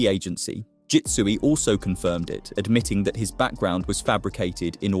was with D Agency. Jitsui also confirmed it, admitting that his background was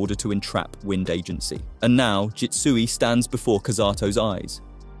fabricated in order to entrap Wind Agency. And now, Jitsui stands before Kazato's eyes.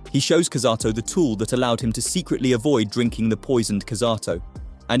 He shows Kazato the tool that allowed him to secretly avoid drinking the poisoned Kazato,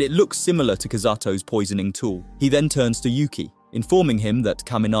 and it looks similar to Kazato's poisoning tool. He then turns to Yuki, informing him that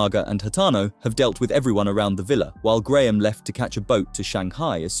Kaminaga and Hatano have dealt with everyone around the villa, while Graham left to catch a boat to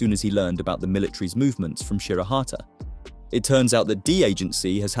Shanghai as soon as he learned about the military's movements from Shirahata. It turns out that D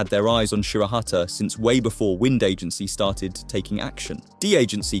Agency has had their eyes on Shirahata since way before Wind Agency started taking action. D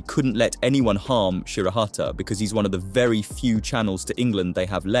Agency couldn't let anyone harm Shirahata because he's one of the very few channels to England they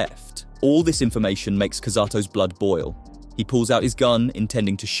have left. All this information makes Kazato's blood boil. He pulls out his gun,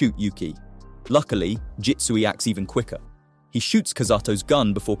 intending to shoot Yuki. Luckily, Jitsui acts even quicker. He shoots Kazato's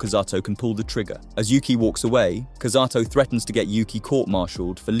gun before Kazato can pull the trigger. As Yuki walks away, Kazato threatens to get Yuki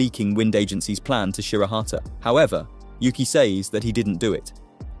court-martialed for leaking Wind Agency's plan to Shirahata. However, Yuki says that he didn't do it.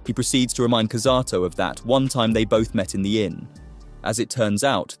 He proceeds to remind Kazato of that one time they both met in the inn. As it turns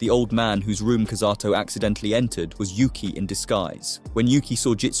out, the old man whose room Kazato accidentally entered was Yuki in disguise. When Yuki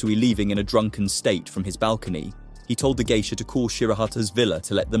saw Jitsui leaving in a drunken state from his balcony, he told the geisha to call Shirahata's villa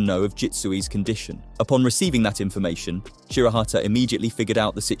to let them know of Jitsui's condition. Upon receiving that information, Shirahata immediately figured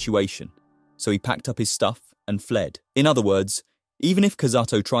out the situation, so he packed up his stuff and fled. In other words, even if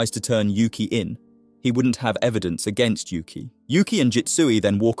Kazato tries to turn Yuki in, he wouldn't have evidence against Yuki. Yuki and Jitsui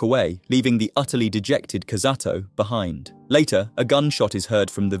then walk away, leaving the utterly dejected Kazato behind. Later, a gunshot is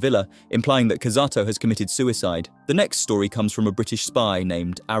heard from the villa, implying that Kazato has committed suicide. The next story comes from a British spy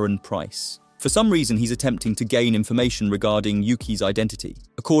named Aaron Price. For some reason, he's attempting to gain information regarding Yuki's identity.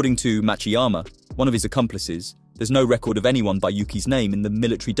 According to Machiyama, one of his accomplices, there's no record of anyone by Yuki's name in the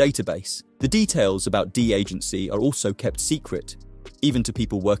military database. The details about D Agency are also kept secret, even to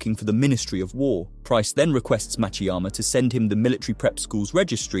people working for the Ministry of War. Price then requests Machiyama to send him the military prep school's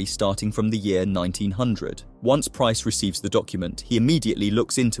registry starting from the year 1900. Once Price receives the document, he immediately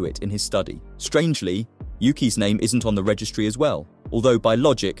looks into it in his study. Strangely, Yuki's name isn't on the registry as well, although by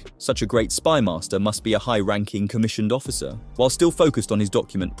logic, such a great spy master must be a high-ranking commissioned officer. While still focused on his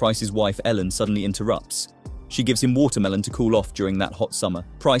document, Price's wife Ellen suddenly interrupts. She gives him watermelon to cool off during that hot summer.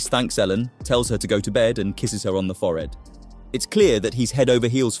 Price thanks Ellen, tells her to go to bed and kisses her on the forehead. It's clear that he's head over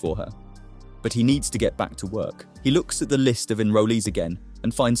heels for her, but he needs to get back to work. He looks at the list of enrollees again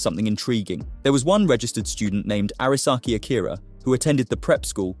and finds something intriguing. There was one registered student named Arisaki Akira who attended the prep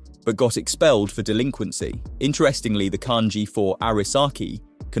school but got expelled for delinquency. Interestingly, the kanji for Arisaki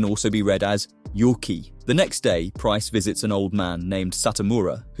can also be read as Yuki. The next day, Price visits an old man named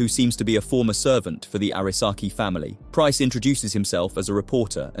Satomura, who seems to be a former servant for the Arisaki family. Price introduces himself as a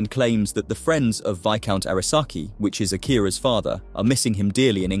reporter and claims that the friends of Viscount Arisaki, which is Akira's father, are missing him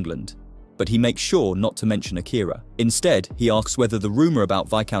dearly in England. But he makes sure not to mention Akira. Instead, he asks whether the rumor about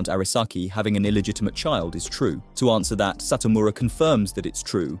Viscount Arisaki having an illegitimate child is true. To answer that, Satomura confirms that it's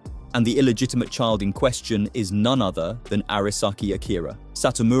true, and the illegitimate child in question is none other than Arisaki Akira.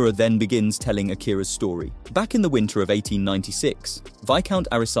 Satomura then begins telling Akira's story. Back in the winter of 1896, Viscount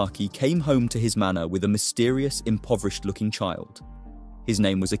Arisaki came home to his manor with a mysterious, impoverished-looking child. His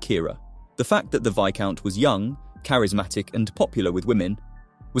name was Akira. The fact that the Viscount was young, charismatic, and popular with women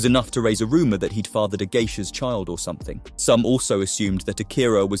was enough to raise a rumor that he'd fathered a geisha's child or something. Some also assumed that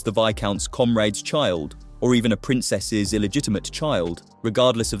Akira was the Viscount's comrade's child, or even a princess's illegitimate child.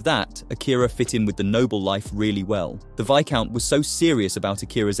 Regardless of that, Akira fit in with the noble life really well. The Viscount was so serious about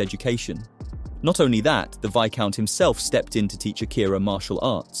Akira's education. Not only that, the Viscount himself stepped in to teach Akira martial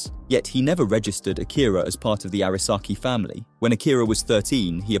arts. Yet he never registered Akira as part of the Arisaki family. When Akira was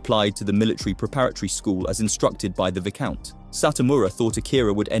 13, he applied to the military preparatory school as instructed by the Viscount. Satomura thought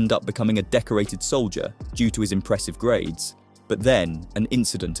Akira would end up becoming a decorated soldier due to his impressive grades. But then, an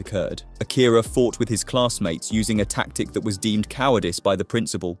incident occurred. Akira fought with his classmates using a tactic that was deemed cowardice by the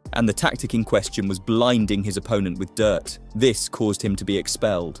principal, and the tactic in question was blinding his opponent with dirt. This caused him to be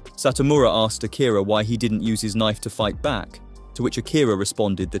expelled. Satomura asked Akira why he didn't use his knife to fight back, to which Akira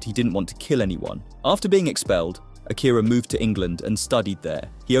responded that he didn't want to kill anyone. After being expelled, Akira moved to England and studied there.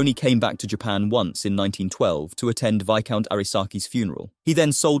 He only came back to Japan once in 1912 to attend Viscount Arisaki's funeral. He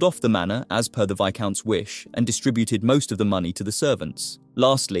then sold off the manor as per the Viscount's wish and distributed most of the money to the servants.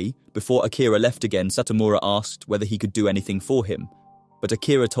 Lastly, before Akira left again, Satomura asked whether he could do anything for him, but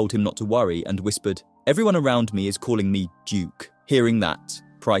Akira told him not to worry and whispered, "Everyone around me is calling me Duke." Hearing that,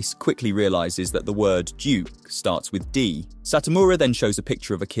 Price quickly realizes that the word Duke starts with D. Satomura then shows a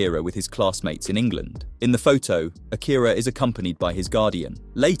picture of Akira with his classmates in England. In the photo, Akira is accompanied by his guardian.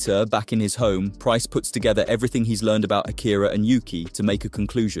 Later, back in his home, Price puts together everything he's learned about Akira and Yuki to make a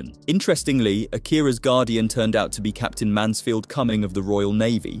conclusion. Interestingly, Akira's guardian turned out to be Captain Mansfield Cumming of the Royal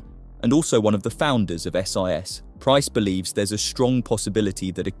Navy, and also one of the founders of SIS. Price believes there's a strong possibility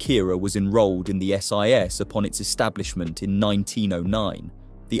that Akira was enrolled in the SIS upon its establishment in 1909.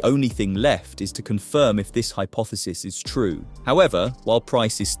 The only thing left is to confirm if this hypothesis is true. However, while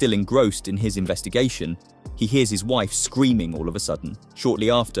Price is still engrossed in his investigation, he hears his wife screaming all of a sudden. Shortly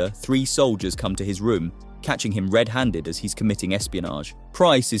after, 3 soldiers come to his room, catching him red-handed as he's committing espionage.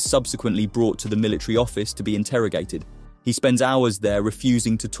 Price is subsequently brought to the military office to be interrogated. He spends hours there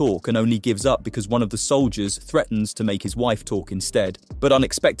refusing to talk and only gives up because one of the soldiers threatens to make his wife talk instead. But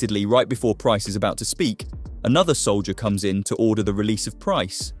unexpectedly, right before Price is about to speak, another soldier comes in to order the release of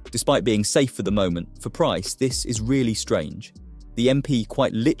Price. Despite being safe for the moment, for Price, this is really strange. The MP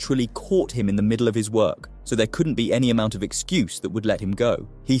quite literally caught him in the middle of his work, so there couldn't be any amount of excuse that would let him go.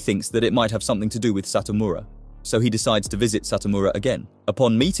 He thinks that it might have something to do with Satomura, so he decides to visit Satomura again.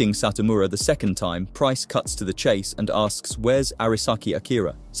 Upon meeting Satomura the second time, Price cuts to the chase and asks, "Where's Arisaki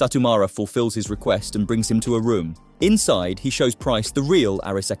Akira?" Satomura fulfills his request and brings him to a room. Inside, he shows Price the real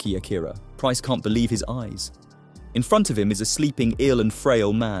Arisaki Akira. Price can't believe his eyes. In front of him is a sleeping, ill and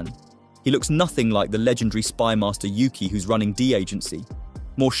frail man. He looks nothing like the legendary spy master Yuki who's running D Agency.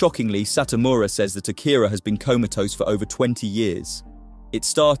 More shockingly, Satomura says that Akira has been comatose for over 20 years. It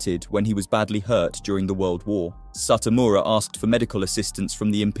started when he was badly hurt during the World War. Satomura asked for medical assistance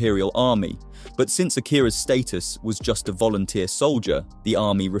from the Imperial Army, but since Akira's status was just a volunteer soldier, the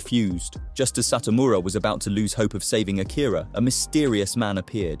army refused. Just as Satomura was about to lose hope of saving Akira, a mysterious man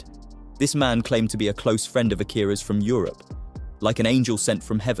appeared. This man claimed to be a close friend of Akira's from Europe. Like an angel sent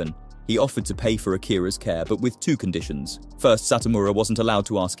from heaven, he offered to pay for Akira's care, but with two conditions. First, Satomura wasn't allowed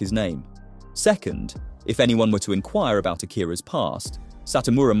to ask his name. Second, if anyone were to inquire about Akira's past,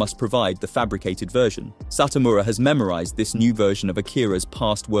 Satomura must provide the fabricated version. Satomura has memorized this new version of Akira's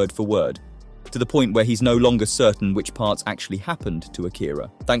past word for word, to the point where he's no longer certain which parts actually happened to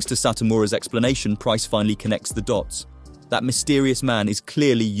Akira. Thanks to Satomura's explanation, Price finally connects the dots. That mysterious man is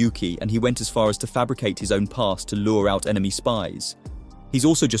clearly Yuki, and he went as far as to fabricate his own past to lure out enemy spies. He's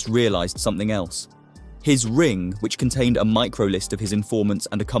also just realized something else. His ring, which contained a micro-list of his informants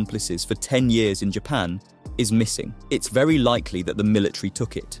and accomplices for 10 years in Japan, is missing. It's very likely that the military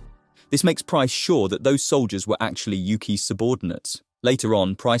took it. This makes Price sure that those soldiers were actually Yuki's subordinates. Later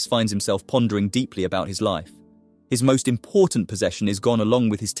on, Price finds himself pondering deeply about his life. His most important possession is gone along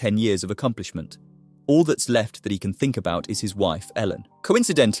with his 10 years of accomplishment. All that's left that he can think about is his wife, Ellen.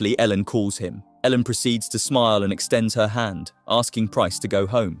 Coincidentally, Ellen calls him. Ellen proceeds to smile and extends her hand, asking Price to go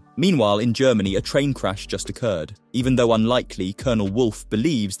home. Meanwhile, in Germany, a train crash just occurred. Even though unlikely, Colonel Wolf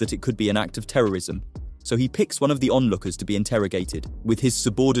believes that it could be an act of terrorism, so he picks one of the onlookers to be interrogated. With his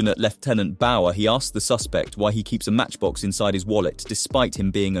subordinate Lieutenant Bauer, he asks the suspect why he keeps a matchbox inside his wallet, despite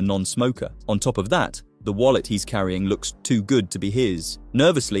him being a non-smoker. On top of that, the wallet he's carrying looks too good to be his.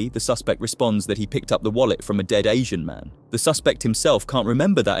 Nervously, the suspect responds that he picked up the wallet from a dead Asian man. The suspect himself can't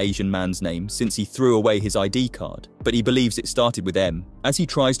remember that Asian man's name since he threw away his ID card, but he believes it started with M. As he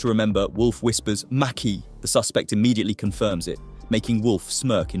tries to remember, Wolf whispers, "Maki." The suspect immediately confirms it, making Wolf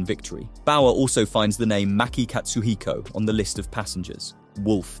smirk in victory. Bauer also finds the name Maki Katsuhiko on the list of passengers.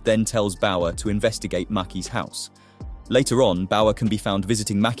 Wolf then tells Bauer to investigate Maki's house. Later on, Bauer can be found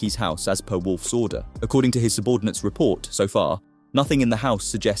visiting Maki's house as per Wolf's order. According to his subordinate's report so far, nothing in the house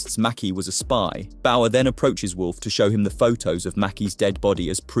suggests Maki was a spy. Bauer then approaches Wolf to show him the photos of Maki's dead body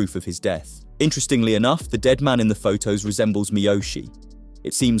as proof of his death. Interestingly enough, the dead man in the photos resembles Miyoshi.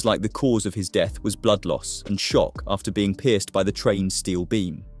 It seems like the cause of his death was blood loss and shock after being pierced by the train's steel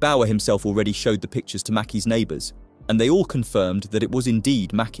beam. Bauer himself already showed the pictures to Maki's neighbors, and they all confirmed that it was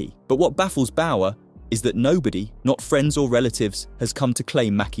indeed Maki. But what baffles Bauer is that nobody, not friends or relatives, has come to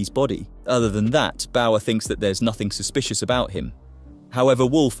claim Maki's body. Other than that, Bauer thinks that there's nothing suspicious about him. However,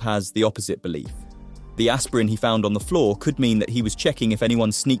 Wolf has the opposite belief. The aspirin he found on the floor could mean that he was checking if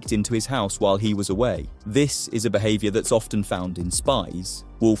anyone sneaked into his house while he was away. This is a behavior that's often found in spies.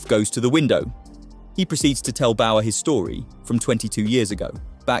 Wolf goes to the window. He proceeds to tell Bauer his story from 22 years ago.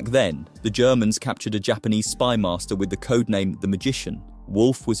 Back then, the Germans captured a Japanese spy master with the codename The Magician.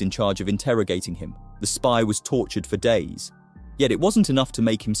 Wolf was in charge of interrogating him. The spy was tortured for days. Yet it wasn't enough to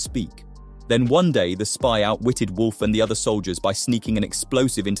make him speak. Then one day, the spy outwitted Wolf and the other soldiers by sneaking an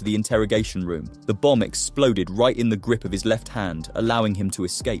explosive into the interrogation room. The bomb exploded right in the grip of his left hand, allowing him to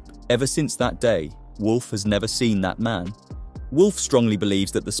escape. Ever since that day, Wolf has never seen that man. Wolf strongly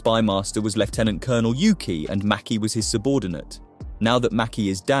believes that the spy master was Lieutenant Colonel Yuki and Maki was his subordinate. Now that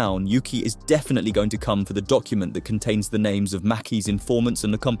Maki is down, Yuki is definitely going to come for the document that contains the names of Maki's informants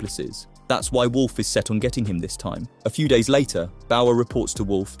and accomplices. That's why Wolf is set on getting him this time. A few days later, Bauer reports to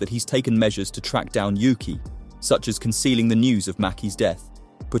Wolf that he's taken measures to track down Yuki, such as concealing the news of Maki's death,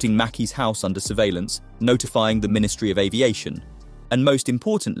 putting Maki's house under surveillance, notifying the Ministry of Aviation, and most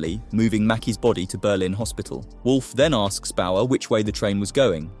importantly, moving Maki's body to Berlin Hospital. Wolf then asks Bauer which way the train was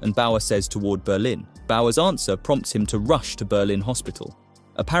going, and Bauer says toward Berlin. Bauer's answer prompts him to rush to Berlin Hospital.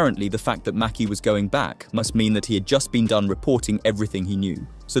 Apparently, the fact that Maki was going back must mean that he had just been done reporting everything he knew,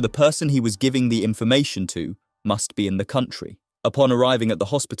 so the person he was giving the information to must be in the country. Upon arriving at the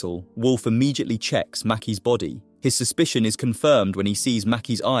hospital, Wolf immediately checks Maki's body. His suspicion is confirmed when he sees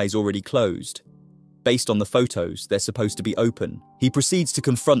Maki's eyes already closed. Based on the photos, they're supposed to be open. He proceeds to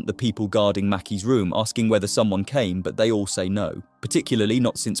confront the people guarding Maki's room, asking whether someone came, but they all say no, particularly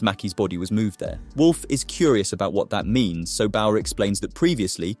not since Maki's body was moved there. Wolf is curious about what that means, so Bauer explains that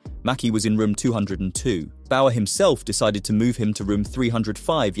previously, Maki was in room 202. Bauer himself decided to move him to room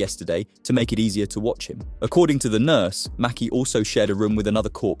 305 yesterday to make it easier to watch him. According to the nurse, Maki also shared a room with another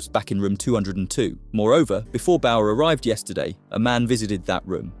corpse back in room 202. Moreover, before Bauer arrived yesterday, a man visited that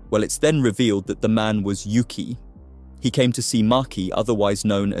room. Well, it's then revealed that the man was Yuki. He came to see Maki, otherwise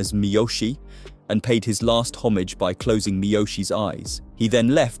known as Miyoshi, and paid his last homage by closing Miyoshi's eyes. He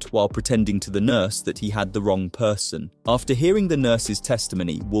then left while pretending to the nurse that he had the wrong person. After hearing the nurse's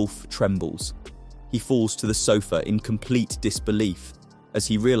testimony, Wolf trembles. He falls to the sofa in complete disbelief as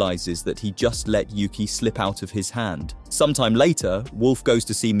he realizes that he just let Yuki slip out of his hand. Sometime later, Wolf goes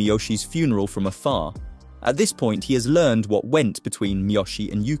to see Miyoshi's funeral from afar. At this point, he has learned what went between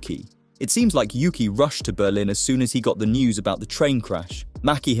Miyoshi and Yuki. It seems like Yuki rushed to Berlin as soon as he got the news about the train crash.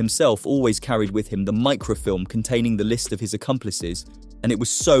 Maki himself always carried with him the microfilm containing the list of his accomplices, and it was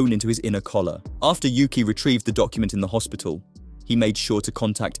sewn into his inner collar. After Yuki retrieved the document in the hospital, he made sure to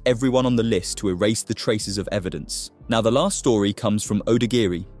contact everyone on the list to erase the traces of evidence. Now, the last story comes from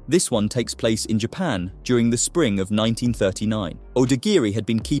Odagiri. This one takes place in Japan during the spring of 1939. Odagiri had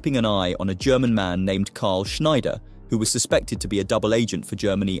been keeping an eye on a German man named Karl Schneider, who was suspected to be a double agent for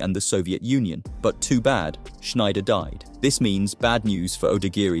Germany and the Soviet Union. But too bad, Schneider died. This means bad news for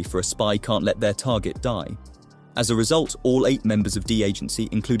Odagiri, for a spy can't let their target die. As a result, all 8 members of D Agency,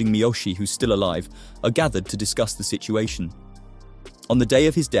 including Miyoshi, who's still alive, are gathered to discuss the situation. On the day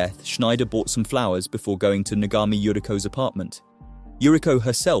of his death, Schneider bought some flowers before going to Nagami Yuriko's apartment. Yuriko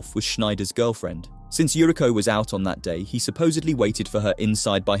herself was Schneider's girlfriend. Since Yuriko was out on that day, he supposedly waited for her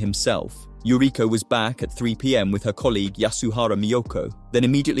inside by himself. Yuriko was back at 3 p.m. with her colleague Yasuhara Miyoko. Then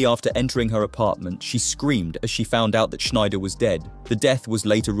immediately after entering her apartment, she screamed as she found out that Schneider was dead. The death was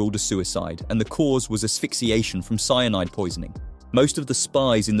later ruled a suicide, and the cause was asphyxiation from cyanide poisoning. Most of the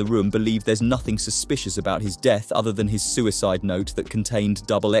spies in the room believe there's nothing suspicious about his death other than his suicide note that contained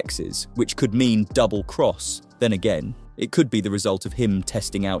double X's, which could mean double cross. Then again, it could be the result of him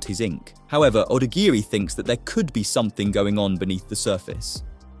testing out his ink. However, Odagiri thinks that there could be something going on beneath the surface.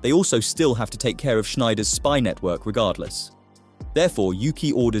 They also still have to take care of Schneider's spy network regardless. Therefore,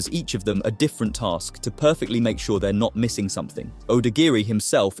 Yuki orders each of them a different task to perfectly make sure they're not missing something. Odagiri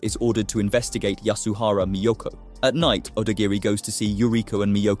himself is ordered to investigate Yasuhara Miyoko. At night, Odagiri goes to see Yuriko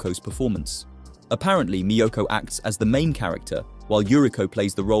and Miyoko's performance. Apparently, Miyoko acts as the main character, while Yuriko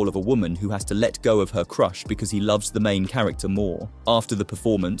plays the role of a woman who has to let go of her crush because he loves the main character more. After the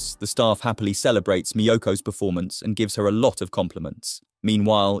performance, the staff happily celebrates Miyoko's performance and gives her a lot of compliments.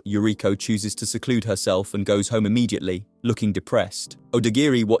 Meanwhile, Yuriko chooses to seclude herself and goes home immediately, looking depressed.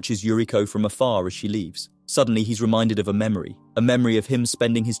 Odagiri watches Yuriko from afar as she leaves. Suddenly, he's reminded of a memory of him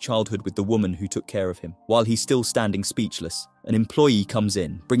spending his childhood with the woman who took care of him. While he's still standing speechless, an employee comes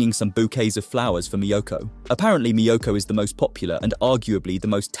in, bringing some bouquets of flowers for Miyoko. Apparently, Miyoko is the most popular and arguably the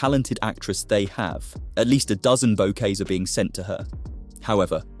most talented actress they have. At least a dozen bouquets are being sent to her.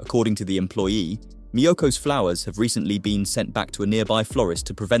 However, according to the employee, Miyoko's flowers have recently been sent back to a nearby florist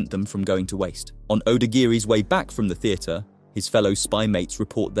to prevent them from going to waste. On Odagiri's way back from the theatre, his fellow spy mates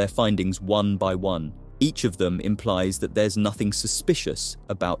report their findings one by one. Each of them implies that there's nothing suspicious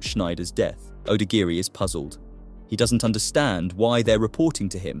about Schneider's death. Odagiri is puzzled. He doesn't understand why they're reporting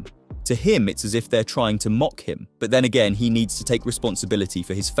to him. To him, it's as if they're trying to mock him, but then again, he needs to take responsibility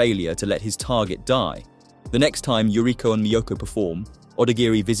for his failure to let his target die. The next time Yuriko and Miyoko perform,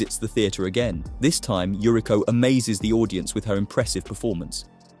 Odagiri visits the theatre again. This time, Yuriko amazes the audience with her impressive performance.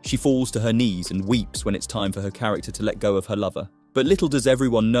 She falls to her knees and weeps when it's time for her character to let go of her lover. But little does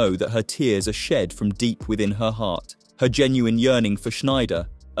everyone know that her tears are shed from deep within her heart. Her genuine yearning for Schneider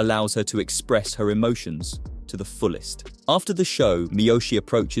allows her to express her emotions to the fullest. After the show, Miyoshi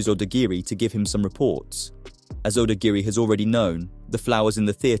approaches Odagiri to give him some reports. As Odagiri has already known, the flowers in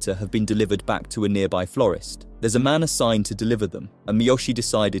the theatre have been delivered back to a nearby florist. There's a man assigned to deliver them, and Miyoshi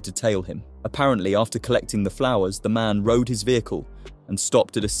decided to tail him. Apparently, after collecting the flowers, the man rode his vehicle and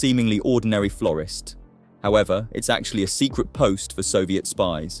stopped at a seemingly ordinary florist. However, it's actually a secret post for Soviet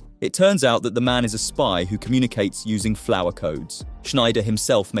spies. It turns out that the man is a spy who communicates using flower codes. Schneider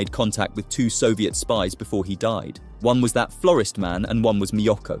himself made contact with 2 Soviet spies before he died. One was that florist man and one was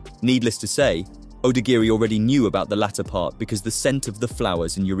Miyoko. Needless to say, Odagiri already knew about the latter part because the scent of the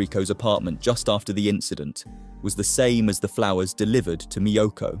flowers in Yuriko's apartment just after the incident was the same as the flowers delivered to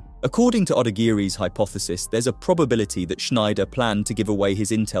Miyoko. According to Odagiri's hypothesis, there's a probability that Schneider planned to give away his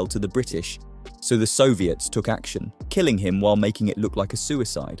intel to the British, so the Soviets took action, killing him while making it look like a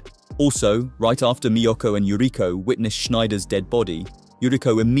suicide. Also, right after Miyoko and Yuriko witnessed Schneider's dead body,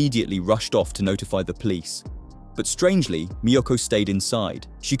 Yuriko immediately rushed off to notify the police. But strangely, Miyoko stayed inside.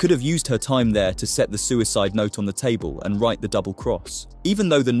 She could have used her time there to set the suicide note on the table and write the double cross. Even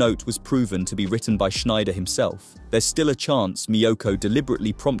though the note was proven to be written by Schneider himself, there's still a chance Miyoko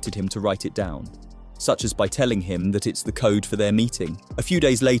deliberately prompted him to write it down, such as by telling him that it's the code for their meeting. A few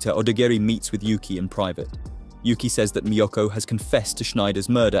days later, Odagiri meets with Yuki in private. Yuki says that Miyoko has confessed to Schneider's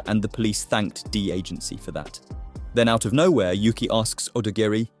murder and the police thanked D Agency for that. Then out of nowhere, Yuki asks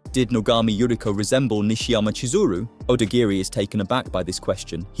Odagiri, "Did Nogami Yuriko resemble Nishiyama Chizuru?" Odagiri is taken aback by this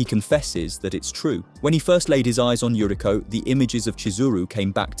question. He confesses that it's true. When he first laid his eyes on Yuriko, the images of Chizuru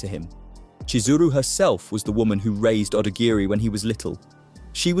came back to him. Chizuru herself was the woman who raised Odagiri when he was little.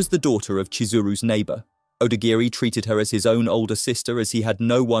 She was the daughter of Chizuru's neighbor. Odagiri treated her as his own older sister, as he had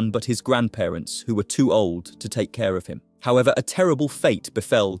no one but his grandparents who were too old to take care of him. However, a terrible fate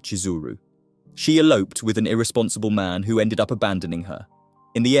befell Chizuru. She eloped with an irresponsible man who ended up abandoning her.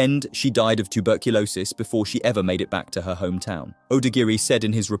 In the end, she died of tuberculosis before she ever made it back to her hometown. Odagiri said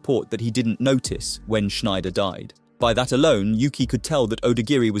in his report that he didn't notice when Schneider died. By that alone, Yuki could tell that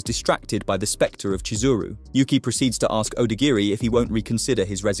Odagiri was distracted by the spectre of Chizuru. Yuki proceeds to ask Odagiri if he won't reconsider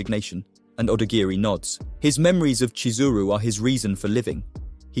his resignation, and Odagiri nods. His memories of Chizuru are his reason for living.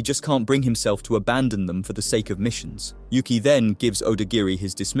 He just can't bring himself to abandon them for the sake of missions. Yuki then gives Odagiri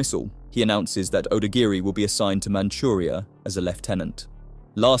his dismissal. He announces that Odagiri will be assigned to Manchuria as a lieutenant.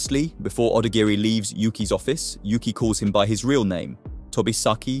 Lastly, before Odagiri leaves Yuki's office, Yuki calls him by his real name,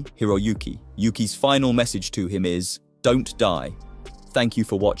 Tobisaki Hiroyuki. Yuki's final message to him is, "Don't die." Thank you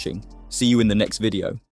for watching. See you in the next video.